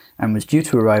Clinton and was due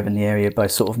to arrive in the area by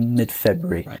sort of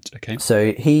mid-February. Right, okay.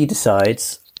 So he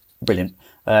decides, brilliant,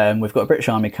 we've got a British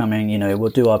army coming,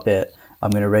 we'll do our bit. I'm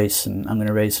going to raise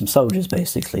some soldiers,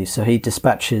 basically. So he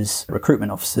dispatches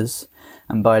recruitment officers,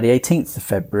 and by the 18th of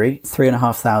February,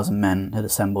 3,500 men had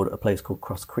assembled at a place called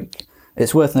Cross Creek.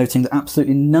 It's worth noting that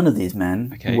absolutely none of these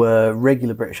men were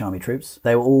regular British Army troops.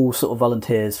 They were all sort of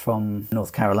volunteers from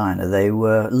North Carolina. They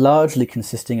were largely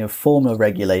consisting of former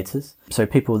regulators, so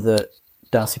people that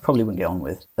Darcy probably wouldn't get on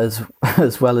with,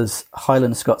 as well as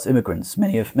Highland Scots immigrants,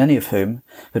 many of whom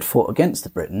had fought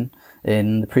against Britain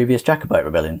in the previous Jacobite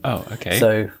rebellion. Oh, okay.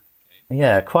 So,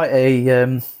 yeah, quite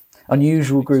a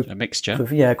unusual group. A mixture.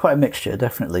 Quite a mixture,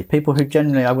 definitely. People who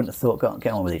generally I wouldn't have thought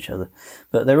get on with each other,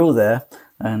 but they're all there,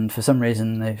 and for some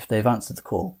reason they've answered the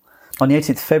call. On the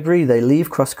 18th of February, they leave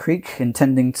Cross Creek,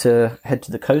 intending to head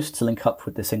to the coast to link up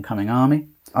with this incoming army.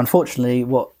 Unfortunately,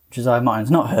 what Josiah Martin's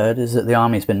not heard is that the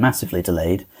army's been massively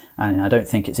delayed, and I don't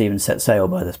think it's even set sail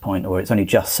by this point, or it's only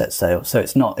just set sail. So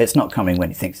it's not coming when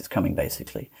he thinks it's coming,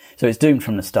 basically. So it's doomed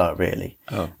from the start, really.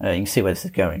 Oh. You can see where this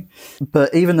is going.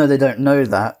 But even though they don't know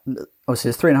that, obviously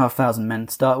there's 3,500 men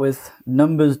to start with.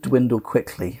 Numbers dwindle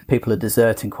quickly. People are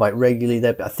deserting quite regularly.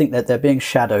 I think that they're being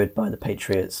shadowed by the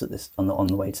Patriots on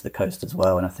the way to the coast as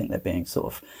well, and I think they're being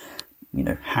sort of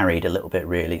harried a little bit,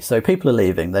 really. So people are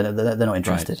leaving. They're not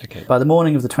interested. Right, okay. By the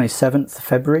morning of the 27th of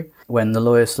February, when the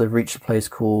Loyalists had reached a place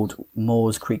called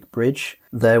Moores Creek Bridge,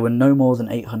 there were no more than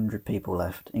 800 people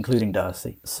left, including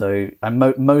Darcy. So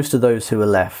most of those who were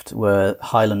left were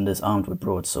Highlanders armed with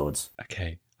broadswords.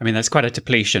 Okay. I mean, that's quite a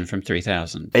depletion from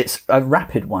 3,000. It's a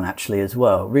rapid one, actually, as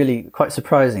well. Really, quite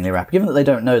surprisingly rapid, given that they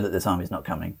don't know that this army's not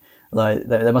coming. Like,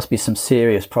 there must be some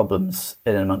serious problems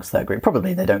in amongst that group.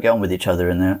 Probably they don't get on with each other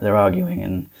and they're arguing,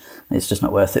 and it's just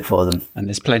not worth it for them. And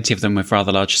there's plenty of them with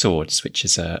rather large swords, which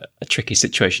is a tricky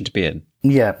situation to be in.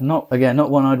 Yeah, not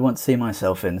one I'd want to see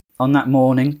myself in. On that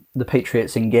morning, the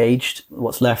Patriots engaged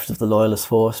what's left of the Loyalist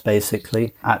force,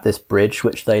 basically, at this bridge,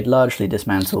 which they'd largely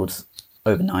dismantled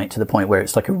overnight to the point where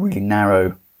it's like a really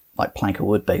narrow, like plank of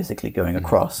wood, basically, going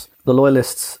across. The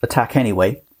Loyalists attack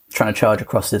anyway, trying to charge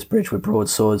across this bridge with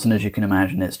broadswords, and as you can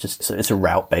imagine, it's a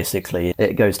rout, basically.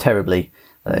 It goes terribly.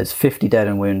 There's 50 dead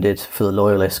and wounded for the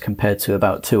Loyalists compared to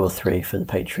about 2 or 3 for the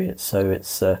Patriots. So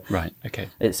it's right, okay.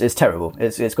 It's terrible.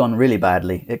 It's gone really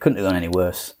badly. It couldn't have gone any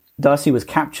worse. Darcy was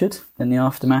captured in the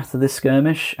aftermath of this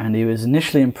skirmish, and he was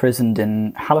initially imprisoned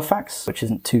in Halifax, which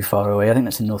isn't too far away. I think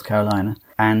that's in North Carolina.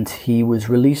 And he was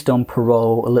released on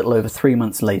parole a little over 3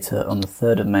 months later on the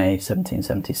 3rd of May,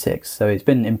 1776. So he's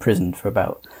been imprisoned for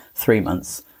about 3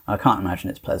 months. I can't imagine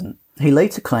it's pleasant. He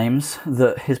later claims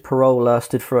that his parole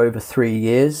lasted for over 3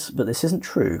 years, but this isn't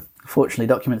true. Fortunately,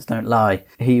 documents don't lie.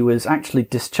 He was actually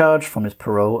discharged from his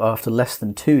parole after less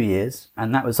than 2 years,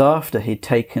 and that was after he'd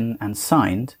taken and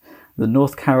signed the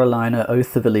North Carolina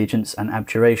Oath of Allegiance and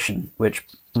Abjuration, which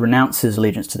renounces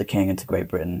allegiance to the King and to Great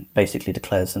Britain, basically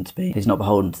declares them to be, he's not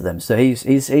beholden to them. So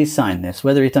he's signed this.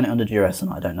 Whether he's done it under duress or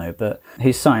not, I don't know, but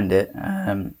he's signed it,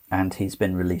 and he's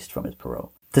been released from his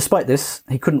parole. Despite this,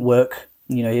 he couldn't work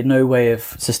You know, he had no way of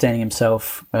sustaining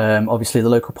himself. Obviously, the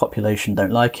local population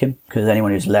don't like him because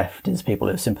anyone who's left is people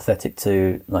who are sympathetic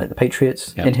to, like, the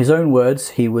Patriots. Yep. In his own words,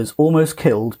 he was almost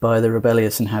killed by the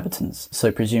rebellious inhabitants.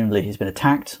 So presumably he's been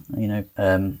attacked. You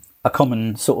know, a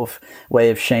common sort of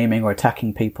way of shaming or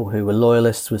attacking people who were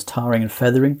loyalists was tarring and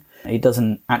feathering. He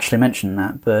doesn't actually mention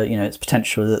that, but, you know, it's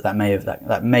potential that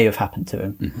may have happened to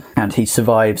him. Mm-hmm. And he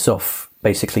survives off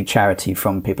basically charity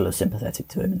from people who are sympathetic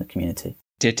to him in the community.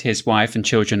 Did his wife and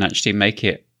children actually make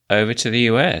it over to the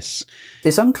US?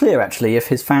 It's unclear, actually, if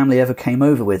his family ever came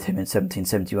over with him in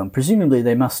 1771. Presumably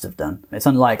they must have done. It's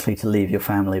unlikely to leave your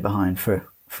family behind for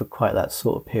quite that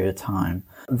sort of period of time.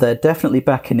 They're definitely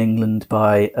back in England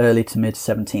by early to mid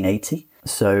 1780.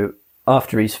 So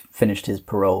after he's finished his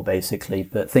parole, basically,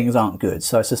 but things aren't good.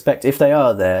 So I suspect if they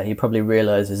are there, he probably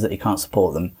realises that he can't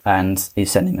support them, and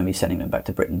he's sending them back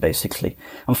to Britain, basically.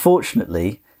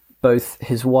 Unfortunately, both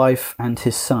his wife and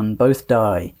his son both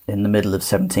die in the middle of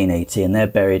 1780, and they're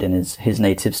buried in his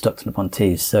native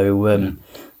Stockton-upon-Tees. So,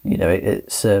 you know,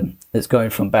 it's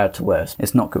going from bad to worse.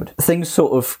 It's not good. Things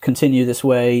sort of continue this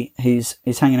way. He's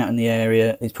hanging out in the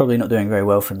area. He's probably not doing very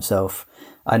well for himself.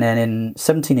 And then in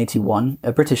 1781,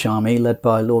 a British army led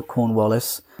by Lord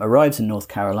Cornwallis arrives in North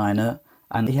Carolina,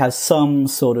 and he has some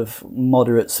sort of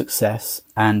moderate success.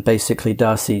 And basically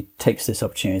Darcy takes this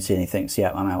opportunity and he thinks,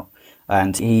 yeah, I'm out.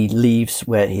 And he leaves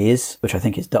where he is, which I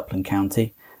think is Duplin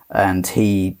County, and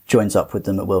he joins up with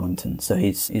them at Wilmington. So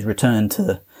he's returned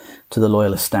to the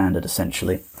Loyalist standard,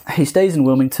 essentially. He stays in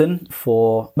Wilmington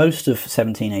for most of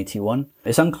 1781.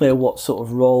 It's unclear what sort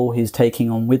of role he's taking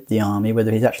on with the army,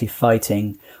 whether he's actually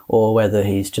fighting or whether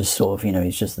he's just sort of, you know,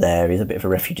 he's just there. He's a bit of a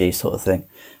refugee sort of thing.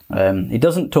 He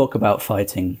doesn't talk about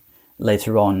fighting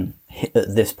later on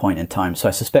at this point in time, so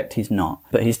I suspect he's not.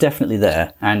 But he's definitely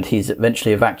there, and he's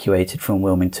eventually evacuated from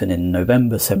Wilmington in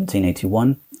November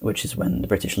 1781, which is when the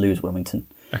British lose Wilmington.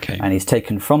 Okay. And he's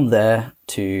taken from there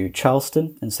to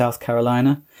Charleston in South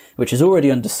Carolina, which is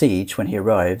already under siege when he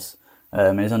arrives,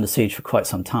 and is under siege for quite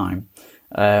some time.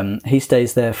 He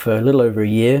stays there for a little over a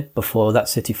year before that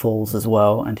city falls as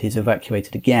well, and he's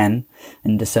evacuated again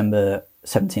in December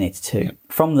 1782. Yep.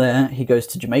 From there, he goes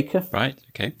to Jamaica. Right,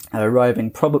 okay. Arriving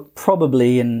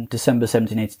probably in December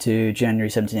 1782, January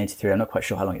 1783. I'm not quite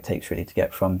sure how long it takes really to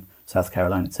get from South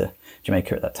Carolina to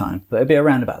Jamaica at that time, but it'd be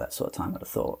around about that sort of time, I'd have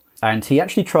thought. And he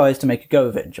actually tries to make a go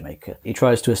of it in Jamaica. He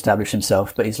tries to establish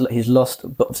himself, but he's lost.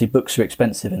 Obviously, books are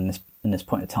expensive in this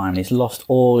point of time. He's lost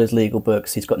all his legal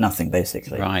books. He's got nothing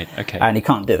basically. Right. Okay. And he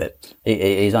can't do it.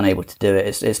 He's unable to do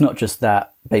it. It's not just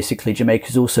that. Basically,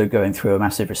 Jamaica's also going through a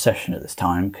massive recession at this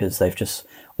time because they've just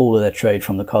all of their trade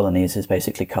from the colonies is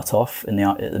basically cut off in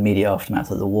the immediate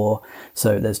aftermath of the war.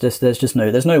 So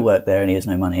there's no work there, and he has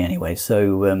no money anyway.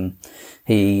 So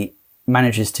he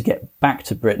manages to get back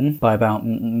to Britain by about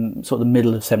sort of the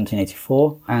middle of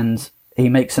 1784, and he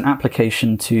makes an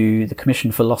application to the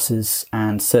Commission for Losses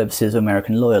and Services of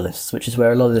American Loyalists, which is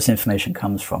where a lot of this information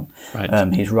comes from.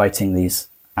 Right. He's writing these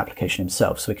application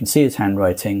himself, so we can see his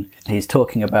handwriting. He's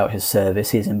talking about his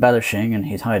service, he's embellishing and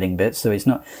he's hiding bits, so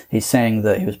he's saying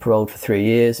that he was paroled for 3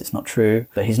 years. It's not true,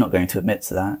 but he's not going to admit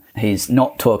to that. He's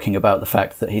not talking about the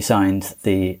fact that he signed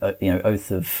the oath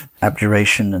of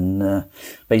abjuration, and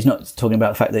but he's not talking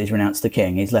about the fact that he's renounced the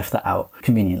king. He's left that out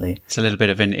conveniently. It's a little bit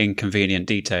of an inconvenient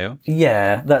detail.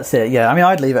 Yeah, that's it. Yeah, I mean,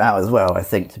 I'd leave it out as well, I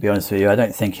think, to be honest with you. I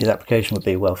don't think his application would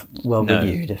be well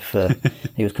reviewed if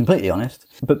he was completely honest.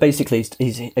 But basically,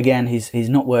 he's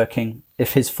not working.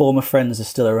 If his former friends are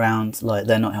still around, like,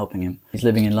 they're not helping him. He's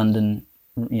living in London,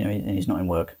 and he's not in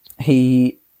work.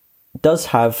 He does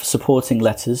have supporting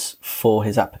letters for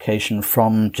his application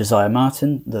from Josiah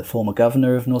Martin, the former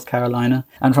governor of North Carolina,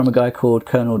 and from a guy called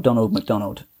Colonel Donald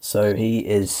MacDonald. So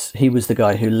he was the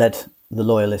guy who led the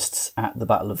Loyalists at the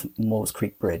Battle of Moores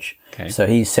Creek Bridge. Okay. So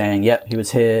he's saying, yep, he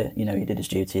was here, he did his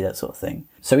duty, that sort of thing.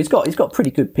 So he's got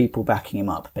pretty good people backing him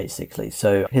up, basically.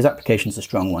 So his application's a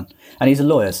strong one. And he's a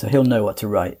lawyer, so he'll know what to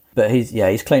write. But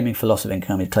he's claiming for loss of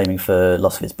income, he's claiming for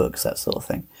loss of his books, that sort of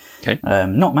thing. Okay.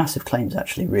 Not massive claims,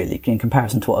 actually, really, in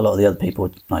comparison to what a lot of the other people,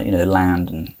 like, land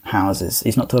and houses.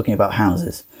 He's not talking about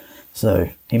houses. So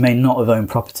he may not have owned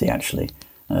property, actually,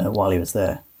 while he was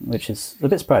there, which is a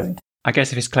bit surprising. I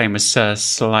guess if his claim was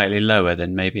slightly lower,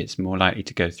 then maybe it's more likely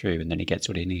to go through and then he gets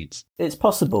what he needs. It's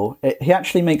possible. He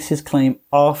actually makes his claim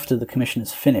after the commission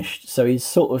is finished. So he's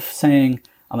sort of saying,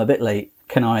 I'm a bit late.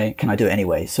 Can I do it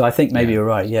anyway? So I think maybe you're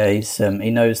right. Yeah,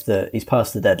 he knows that he's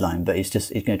past the deadline, but he's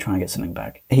going to try and get something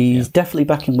back. He's definitely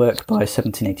back in work by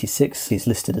 1786. He's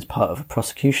listed as part of a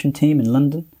prosecution team in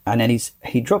London. And then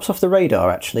he drops off the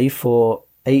radar, actually, for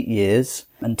 8 years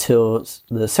until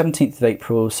the 17th of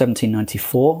April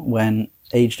 1794, when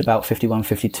aged about 51,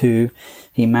 52,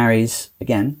 he marries,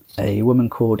 again, a woman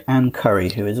called Anne Curry,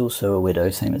 who is also a widow,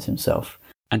 same as himself.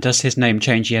 And does his name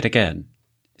change yet again?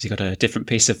 Has he got a different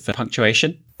piece of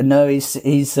punctuation? No,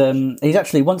 he's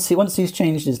actually, once he's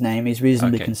changed his name, he's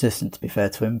reasonably consistent, to be fair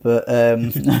to him. But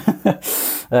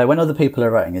when other people are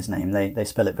writing his name, they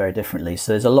spell it very differently.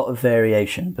 So there's a lot of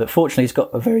variation. But fortunately, he's got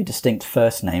a very distinct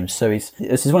first name. So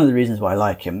this is one of the reasons why I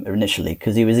like him initially,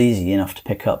 because he was easy enough to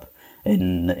pick up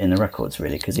in the records,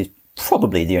 really, because he's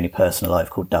probably the only person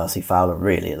alive called Darcy Fowler,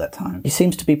 really, at that time. He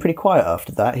seems to be pretty quiet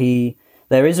after that.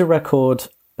 There is a record,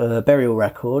 a burial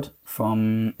record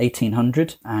from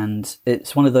 1800, and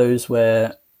it's one of those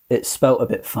where it's spelt a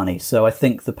bit funny. So I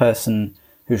think the person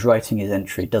who's writing his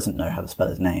entry doesn't know how to spell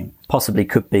his name. Possibly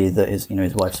could be that his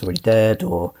wife's already dead,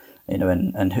 or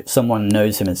and someone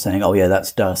knows him and saying, "Oh yeah,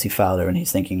 that's Darcy Fowler," and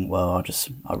he's thinking, "Well,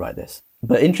 I'll write this."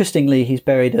 But interestingly, he's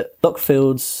buried at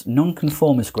Lockfield's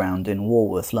Nonconformist Ground in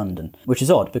Walworth, London, which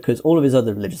is odd because all of his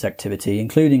other religious activity,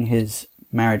 including his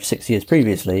marriage 6 years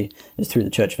previously, is through the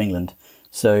Church of England.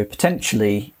 So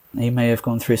potentially he may have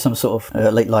gone through some sort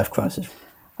of late life crisis.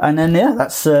 And then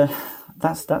that's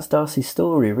Darcy's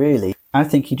story, really. I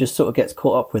think he just sort of gets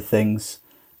caught up with things.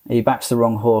 He backs the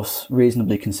wrong horse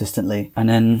reasonably consistently, and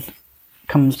then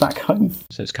comes back home.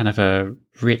 So it's kind of a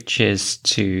riches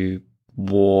to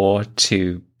war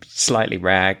to slightly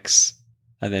rags,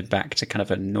 and then back to kind of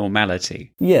a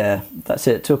normality. Yeah, that's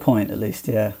it, to a point at least,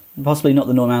 yeah. Possibly not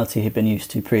the normality he'd been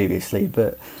used to previously,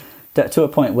 but to a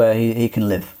point where he can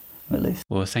live, at least.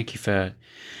 Well, thank you for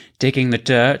digging the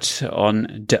dirt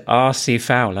on Darcy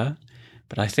Fowler,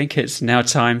 but I think it's now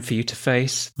time for you to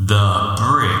face the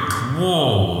brick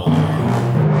wall.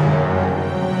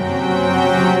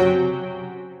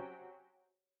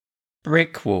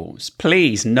 Brick walls.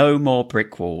 Please, no more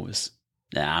brick walls.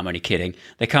 Nah, I'm only kidding.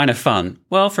 They're kind of fun.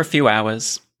 Well, for a few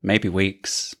hours, maybe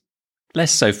weeks.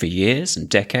 Less so for years and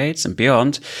decades and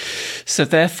beyond. So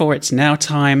therefore, it's now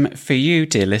time for you,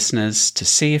 dear listeners, to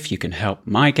see if you can help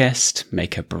my guest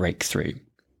make a breakthrough.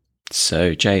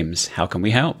 So, James, how can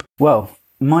we help? Well,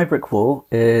 my brick wall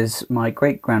is my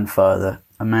great-grandfather,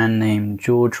 a man named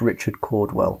George Richard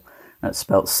Cordwell. That's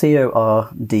spelled Cordwell.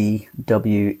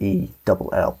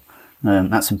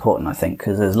 That's important, I think,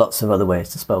 because there's lots of other ways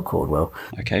to spell Cordwell.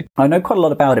 Okay. I know quite a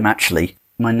lot about him, actually.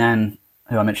 My nan,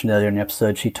 who I mentioned earlier in the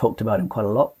episode, she talked about him quite a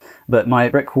lot. But my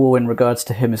brick wall in regards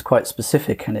to him is quite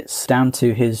specific, and it's down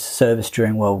to his service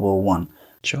during World War I.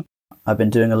 Sure. I've been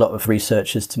doing a lot of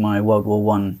research as to my World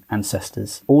War I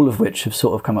ancestors, all of which have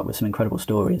sort of come up with some incredible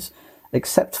stories,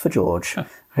 except for George,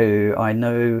 who I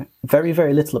know very,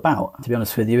 very little about, to be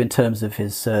honest with you, in terms of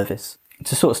his service.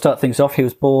 To sort of start things off, he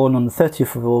was born on the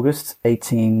 30th of August,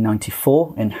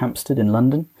 1894, in Hampstead in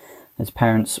London. His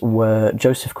parents were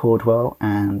Joseph Cordwell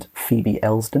and Phoebe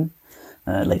Elsden,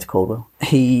 later Cordwell.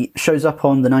 He shows up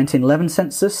on the 1911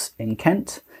 census in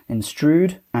Kent, in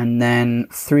Strood, and then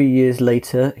 3 years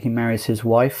later he marries his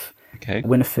wife,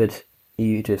 Winifred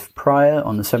Edith Pryor,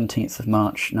 on the 17th of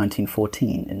March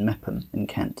 1914 in Mepham in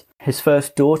Kent. His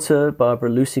first daughter, Barbara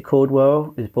Lucy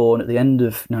Cordwell, is born at the end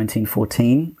of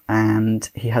 1914, and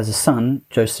he has a son,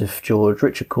 Joseph George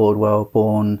Richard Cordwell,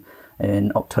 born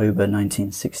in October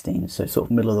 1916, so sort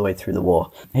of middle of the way through the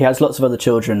war. He has lots of other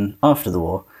children after the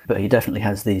war, but he definitely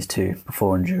has these two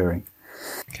before and during.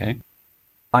 Okay.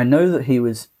 I know that he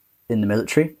was in the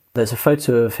military. There's a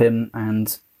photo of him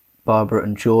and Barbara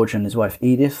and George and his wife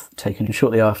Edith, taken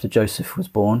shortly after Joseph was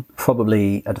born.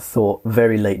 Probably, I'd have thought,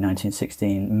 very late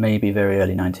 1916, maybe very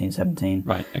early 1917.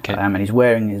 Right, okay. And he's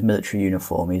wearing his military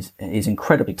uniform. He's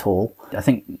incredibly tall. I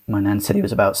think my nan said he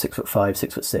was about 6'5",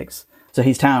 6'6". So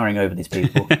he's towering over these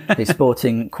people. He's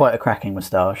sporting quite a cracking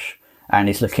moustache, and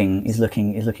he's looking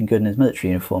good in his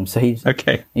military uniform. So he's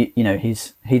okay. He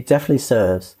definitely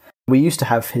serves. We used to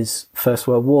have his First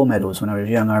World War medals when I was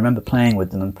young. I remember playing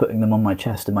with them and putting them on my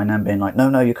chest, and my nan being like,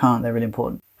 no, you can't, they're really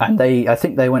important. And I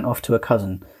think they went off to a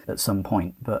cousin at some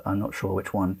point, but I'm not sure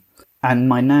which one. And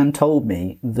my nan told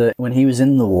me that when he was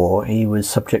in the war, he was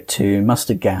subject to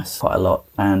mustard gas quite a lot,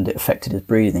 and it affected his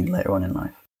breathing later on in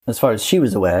life. As far as she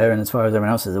was aware, and as far as everyone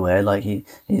else is aware,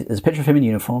 there's a picture of him in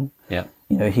uniform. Yeah.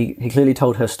 He clearly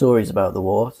told her stories about the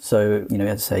war, so, as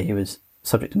I say, he was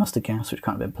subject to mustard gas, which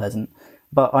can't have been pleasant.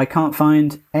 But I can't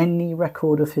find any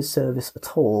record of his service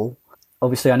at all.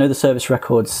 Obviously, I know the service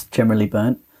record's generally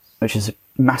burnt, which is a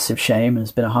massive shame, and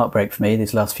it's been a heartbreak for me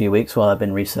these last few weeks while I've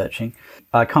been researching.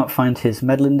 I can't find his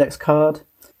medal index card.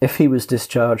 If he was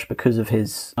discharged because of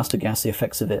his mustard gas, the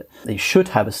effects of it, he should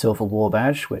have a silver war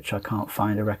badge, which I can't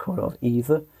find a record of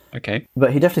either. Okay.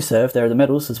 But he definitely served. There are the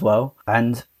medals as well.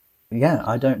 And, yeah,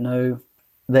 I don't know.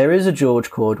 There is a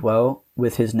George Cordwell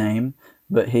with his name,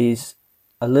 but he's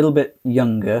a little bit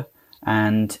younger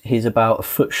and he's about a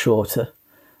foot shorter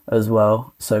as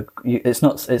well. So it's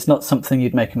not something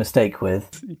you'd make a mistake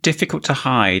with. Difficult to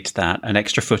hide that, an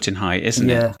extra foot in height, isn't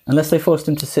it? Yeah, unless they forced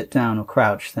him to sit down or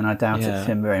crouch, then I doubt it's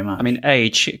him very much. I mean,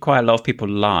 age, quite a lot of people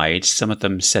lied. Some of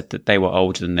them said that they were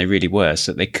older than they really were,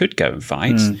 so they could go and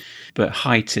fight. But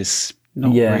height is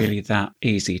not really that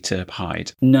easy to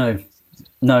hide. No,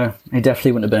 he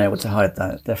definitely wouldn't have been able to hide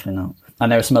that. Definitely not.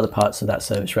 And there are some other parts of that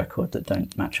service record that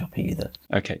don't match up either.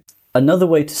 Okay. Another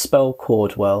way to spell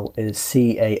Caldwell is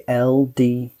Caldwell.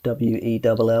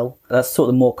 That's sort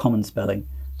of the more common spelling.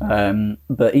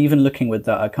 But even looking with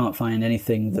that, I can't find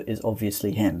anything that is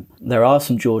obviously him. There are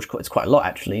some it's quite a lot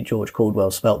actually, George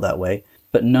Caldwell spelt that way,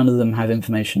 but none of them have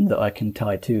information that I can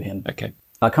tie to him. Okay.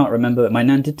 I can't remember. My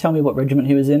nan did tell me what regiment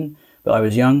he was in, but I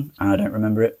was young and I don't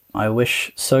remember it. I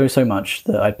wish so much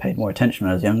that I'd paid more attention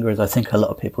when I was younger, as I think a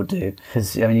lot of people do.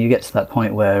 Because, I mean, you get to that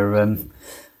point where...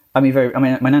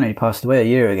 my nan passed away a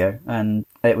year ago, and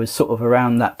it was sort of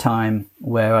around that time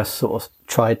where I sort of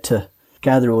tried to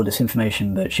gather all this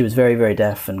information, but she was very, very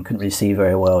deaf and couldn't really see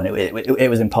very well, and it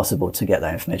was impossible to get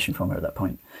that information from her at that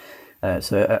point.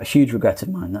 So a huge regret of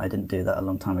mine that I didn't do that a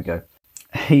long time ago.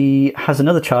 He has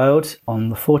another child on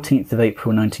the 14th of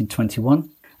April 1921,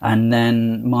 and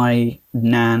then my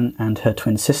nan and her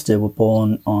twin sister were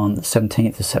born on the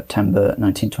 17th of September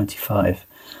 1925.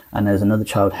 And there's another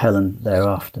child, Helen,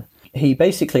 thereafter. He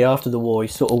basically, after the war, he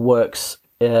sort of works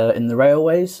in the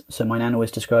railways. So my nan always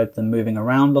described them moving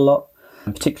around a lot,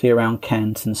 and particularly around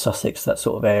Kent and Sussex, that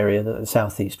sort of area, the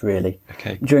southeast really.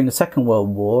 Okay. During the Second World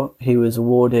War, he was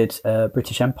awarded a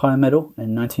British Empire Medal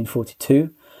in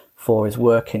 1942 for his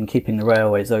work in keeping the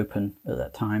railways open at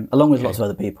that time, along with lots of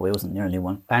other people. He wasn't the only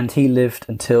one. And he lived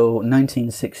until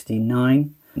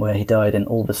 1969, where he died in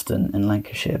Ulverston in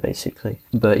Lancashire, basically.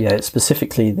 But yeah, it's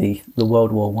specifically the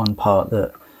World War I part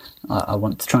that I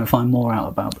want to try and find more out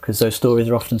about, because those stories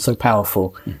are often so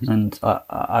powerful, and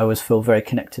I always feel very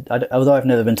connected. Although I've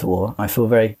never been to war, I feel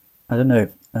very,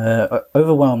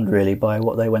 overwhelmed really by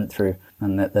what they went through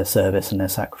and their service and their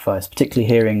sacrifice, particularly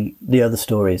hearing the other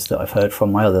stories that I've heard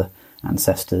from my other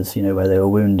ancestors, where they were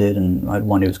wounded, and I had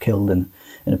one who was killed in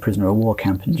a prisoner of war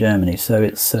camp in Germany. So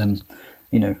it's...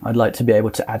 I'd like to be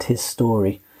able to add his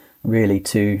story really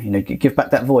to, give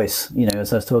back that voice,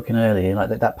 as I was talking earlier, like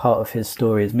that part of his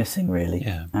story is missing really.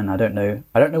 Yeah. And I don't know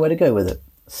where to go with it.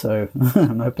 So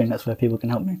I'm hoping that's where people can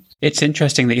help me. It's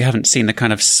interesting that you haven't seen the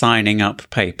kind of signing up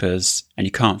papers, and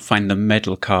you can't find the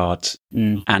medal card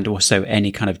and also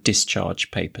any kind of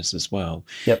discharge papers as well.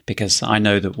 Yep. Because I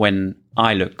know that when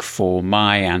I look for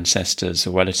my ancestors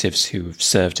or relatives who have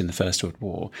served in the First World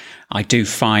War, I do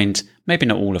find, maybe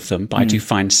not all of them, but I do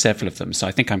find several of them. So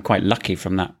I think I'm quite lucky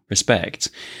from that respect.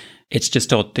 It's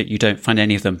just odd that you don't find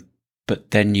any of them,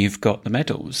 but then you've got the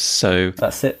medals. So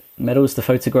that's it. Medals, the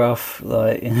photograph,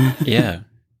 yeah.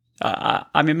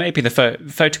 I mean, maybe the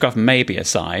photograph may be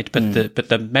aside, but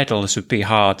the medals would be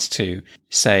hard to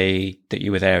say that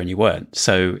you were there and you weren't.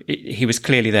 So he was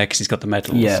clearly there because he's got the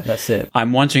medals. Yeah, that's it.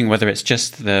 I'm wondering whether it's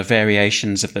just the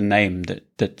variations of the name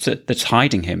that's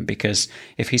hiding him, because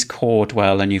if he's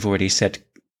Caldwell and you've already said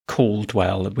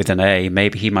Caldwell with an A,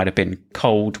 maybe he might have been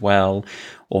Coldwell,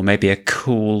 or maybe a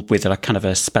cool with a kind of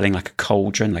a spelling like a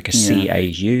cauldron, like a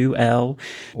Caul,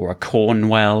 or a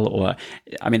Cornwell, or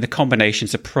the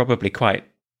combinations are probably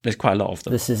there's quite a lot of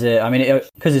them. This is it.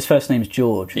 Because his first name's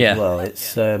George as well.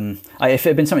 It's if it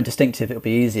had been something distinctive, it would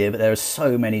be easier, but there are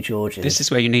so many Georges. This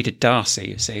is where you needed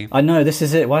Darcy, you see. I know, this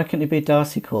is it. Why couldn't it be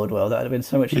Darcy Caldwell? That would have been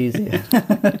so much easier.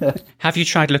 Have you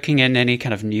tried looking in any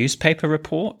kind of newspaper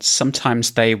reports?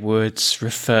 Sometimes they would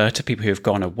refer to people who have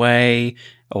gone away,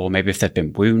 or maybe if they've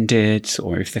been wounded,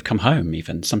 or if they've come home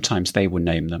even. Sometimes they will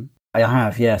name them. I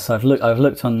have, yes. I've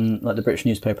looked on the British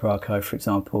Newspaper Archive, for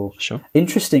example. Sure.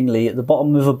 Interestingly, at the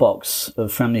bottom of a box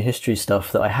of family history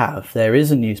stuff that I have, there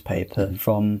is a newspaper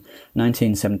from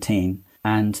 1917,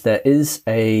 and there is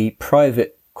a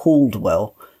private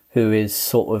Caldwell who is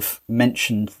sort of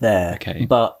mentioned there. Okay.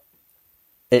 But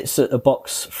it's a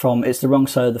box it's the wrong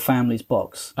side of the family's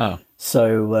box. Oh.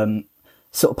 So,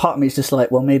 sort of part of me is just like,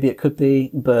 well, maybe it could be,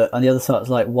 but on the other side, it's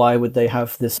like, why would they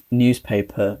have this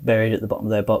newspaper buried at the bottom of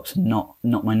their box and not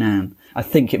my nan? I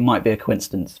think it might be a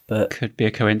coincidence, but... Could be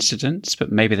a coincidence,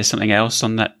 but maybe there's something else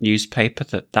on that newspaper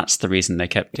that's the reason they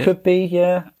kept it. Could be,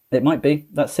 yeah. It might be.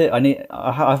 That's it.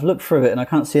 I've looked through it and I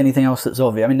can't see anything else that's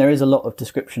obvious. There is a lot of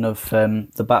description of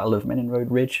the Battle of Menin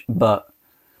Road Ridge, but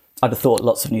I'd have thought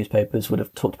lots of newspapers would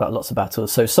have talked about lots of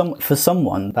battles. So for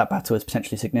someone, that battle is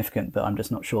potentially significant, but I'm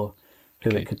just not sure who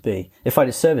it could be. If I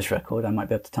did service record, I might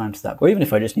be able to time to that. Or even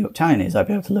if I just knew what town it is, I'd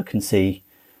be able to look and see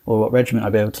or what regiment,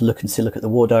 I'd be able to look at the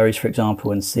war diaries, for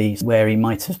example, and see where he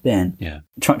might have been. Yeah.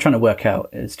 Trying to work out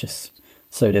is just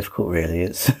so difficult, really.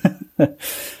 It's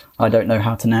I don't know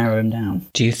how to narrow him down.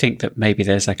 Do you think that maybe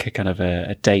there's like a kind of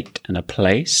a date and a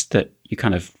place that you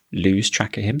kind of lose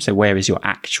track of him? So where is your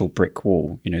actual brick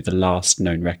wall, the last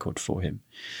known record for him?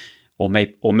 Or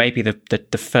maybe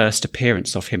the first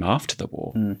appearance of him after the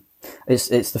war?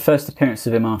 It's the first appearance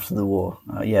of him after the war.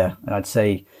 I'd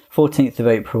say 14th of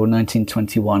April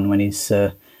 1921, when he's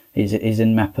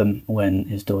in Mepham when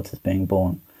his daughter's being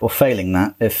born. Or failing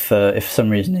that, if for some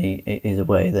reason he's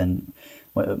away, then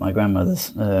at my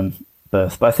grandmother's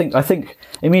birth. But I think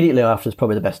immediately after is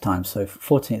probably the best time. So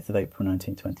 14th of April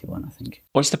 1921, I think.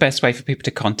 What's the best way for people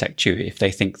to contact you if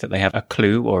they think that they have a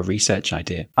clue or a research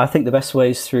idea? I think the best way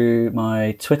is through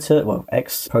my Twitter,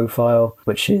 X profile,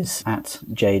 which is at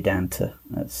jdanter.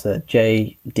 That's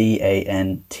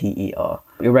JDANTER.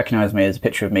 You'll recognise me as a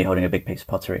picture of me holding a big piece of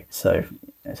pottery, so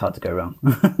it's hard to go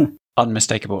wrong.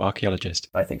 Unmistakable archaeologist.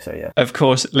 I think so, yeah. Of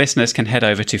course, listeners can head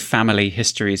over to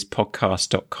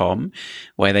familyhistoriespodcast.com,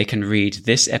 where they can read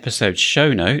this episode's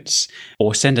show notes,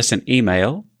 or send us an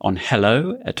email on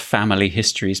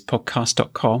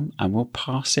hello@familyhistoriespodcast.com, and we'll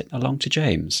pass it along to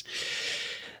James.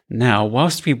 Now,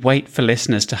 whilst we wait for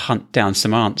listeners to hunt down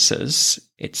some answers,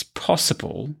 it's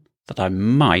possible that I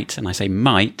might, and I say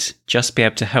might, just be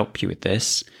able to help you with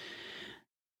this,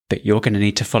 but you're going to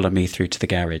need to follow me through to the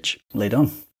garage. Lead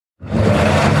on.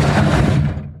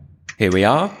 Here we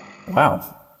are. Wow.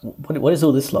 What is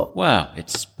all this lot? Well,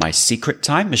 it's my secret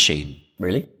time machine.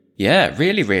 Really? Yeah,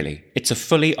 really, really. It's a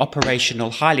fully operational,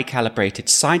 highly calibrated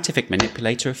scientific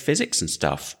manipulator of physics and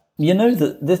stuff. You know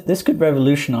that this could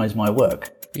revolutionise my work.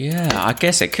 Yeah, I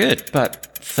guess it could,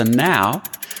 but for now,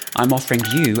 I'm offering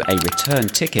you a return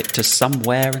ticket to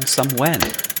somewhere and somewhen.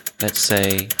 Let's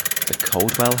say the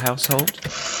Coldwell household.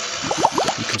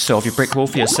 You can solve your brick wall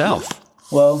for yourself.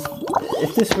 Well,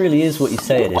 if this really is what you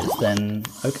say it is, then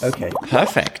okay.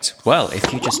 Perfect. Well,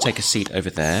 if you just take a seat over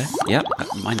there. Yep,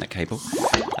 mind that cable.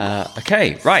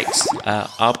 Okay, right.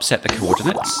 I'll set the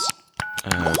coordinates.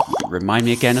 Remind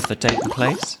me again of the date and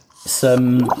place. It's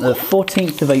the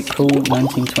 14th of April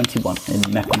 1921 in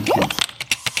Mepham, Kent.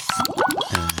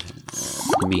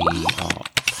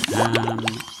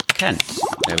 Kent.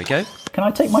 There we go. Can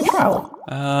I take my trowel?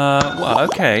 Well,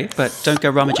 okay, but don't go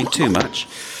rummaging too much.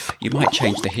 You might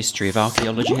change the history of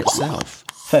archaeology itself.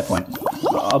 Fair point.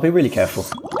 I'll be really careful.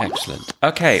 Excellent.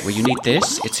 Okay, well, you need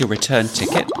this. It's your return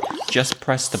ticket. Just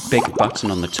press the big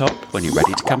button on the top when you're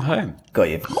ready to come home. Got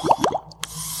you.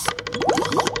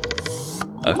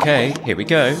 Okay, here we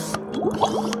go.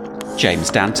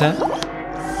 James Danter.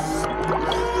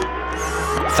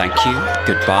 Thank you,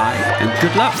 goodbye, and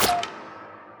good luck.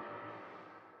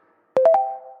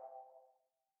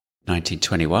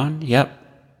 1921, yep.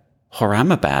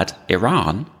 Horamabad,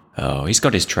 Iran. Oh, he's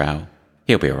got his trowel.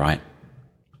 He'll be all right.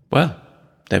 Well,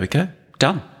 there we go.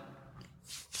 Done.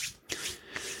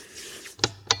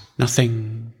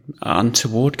 Nothing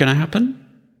untoward going to happen?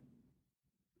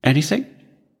 Anything?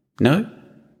 No?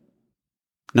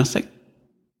 Nothing?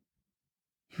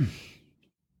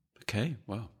 Okay,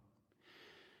 well,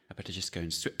 I better just go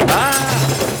and switch. Ah!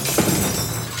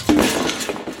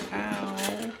 Ow!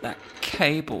 That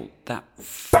cable, that...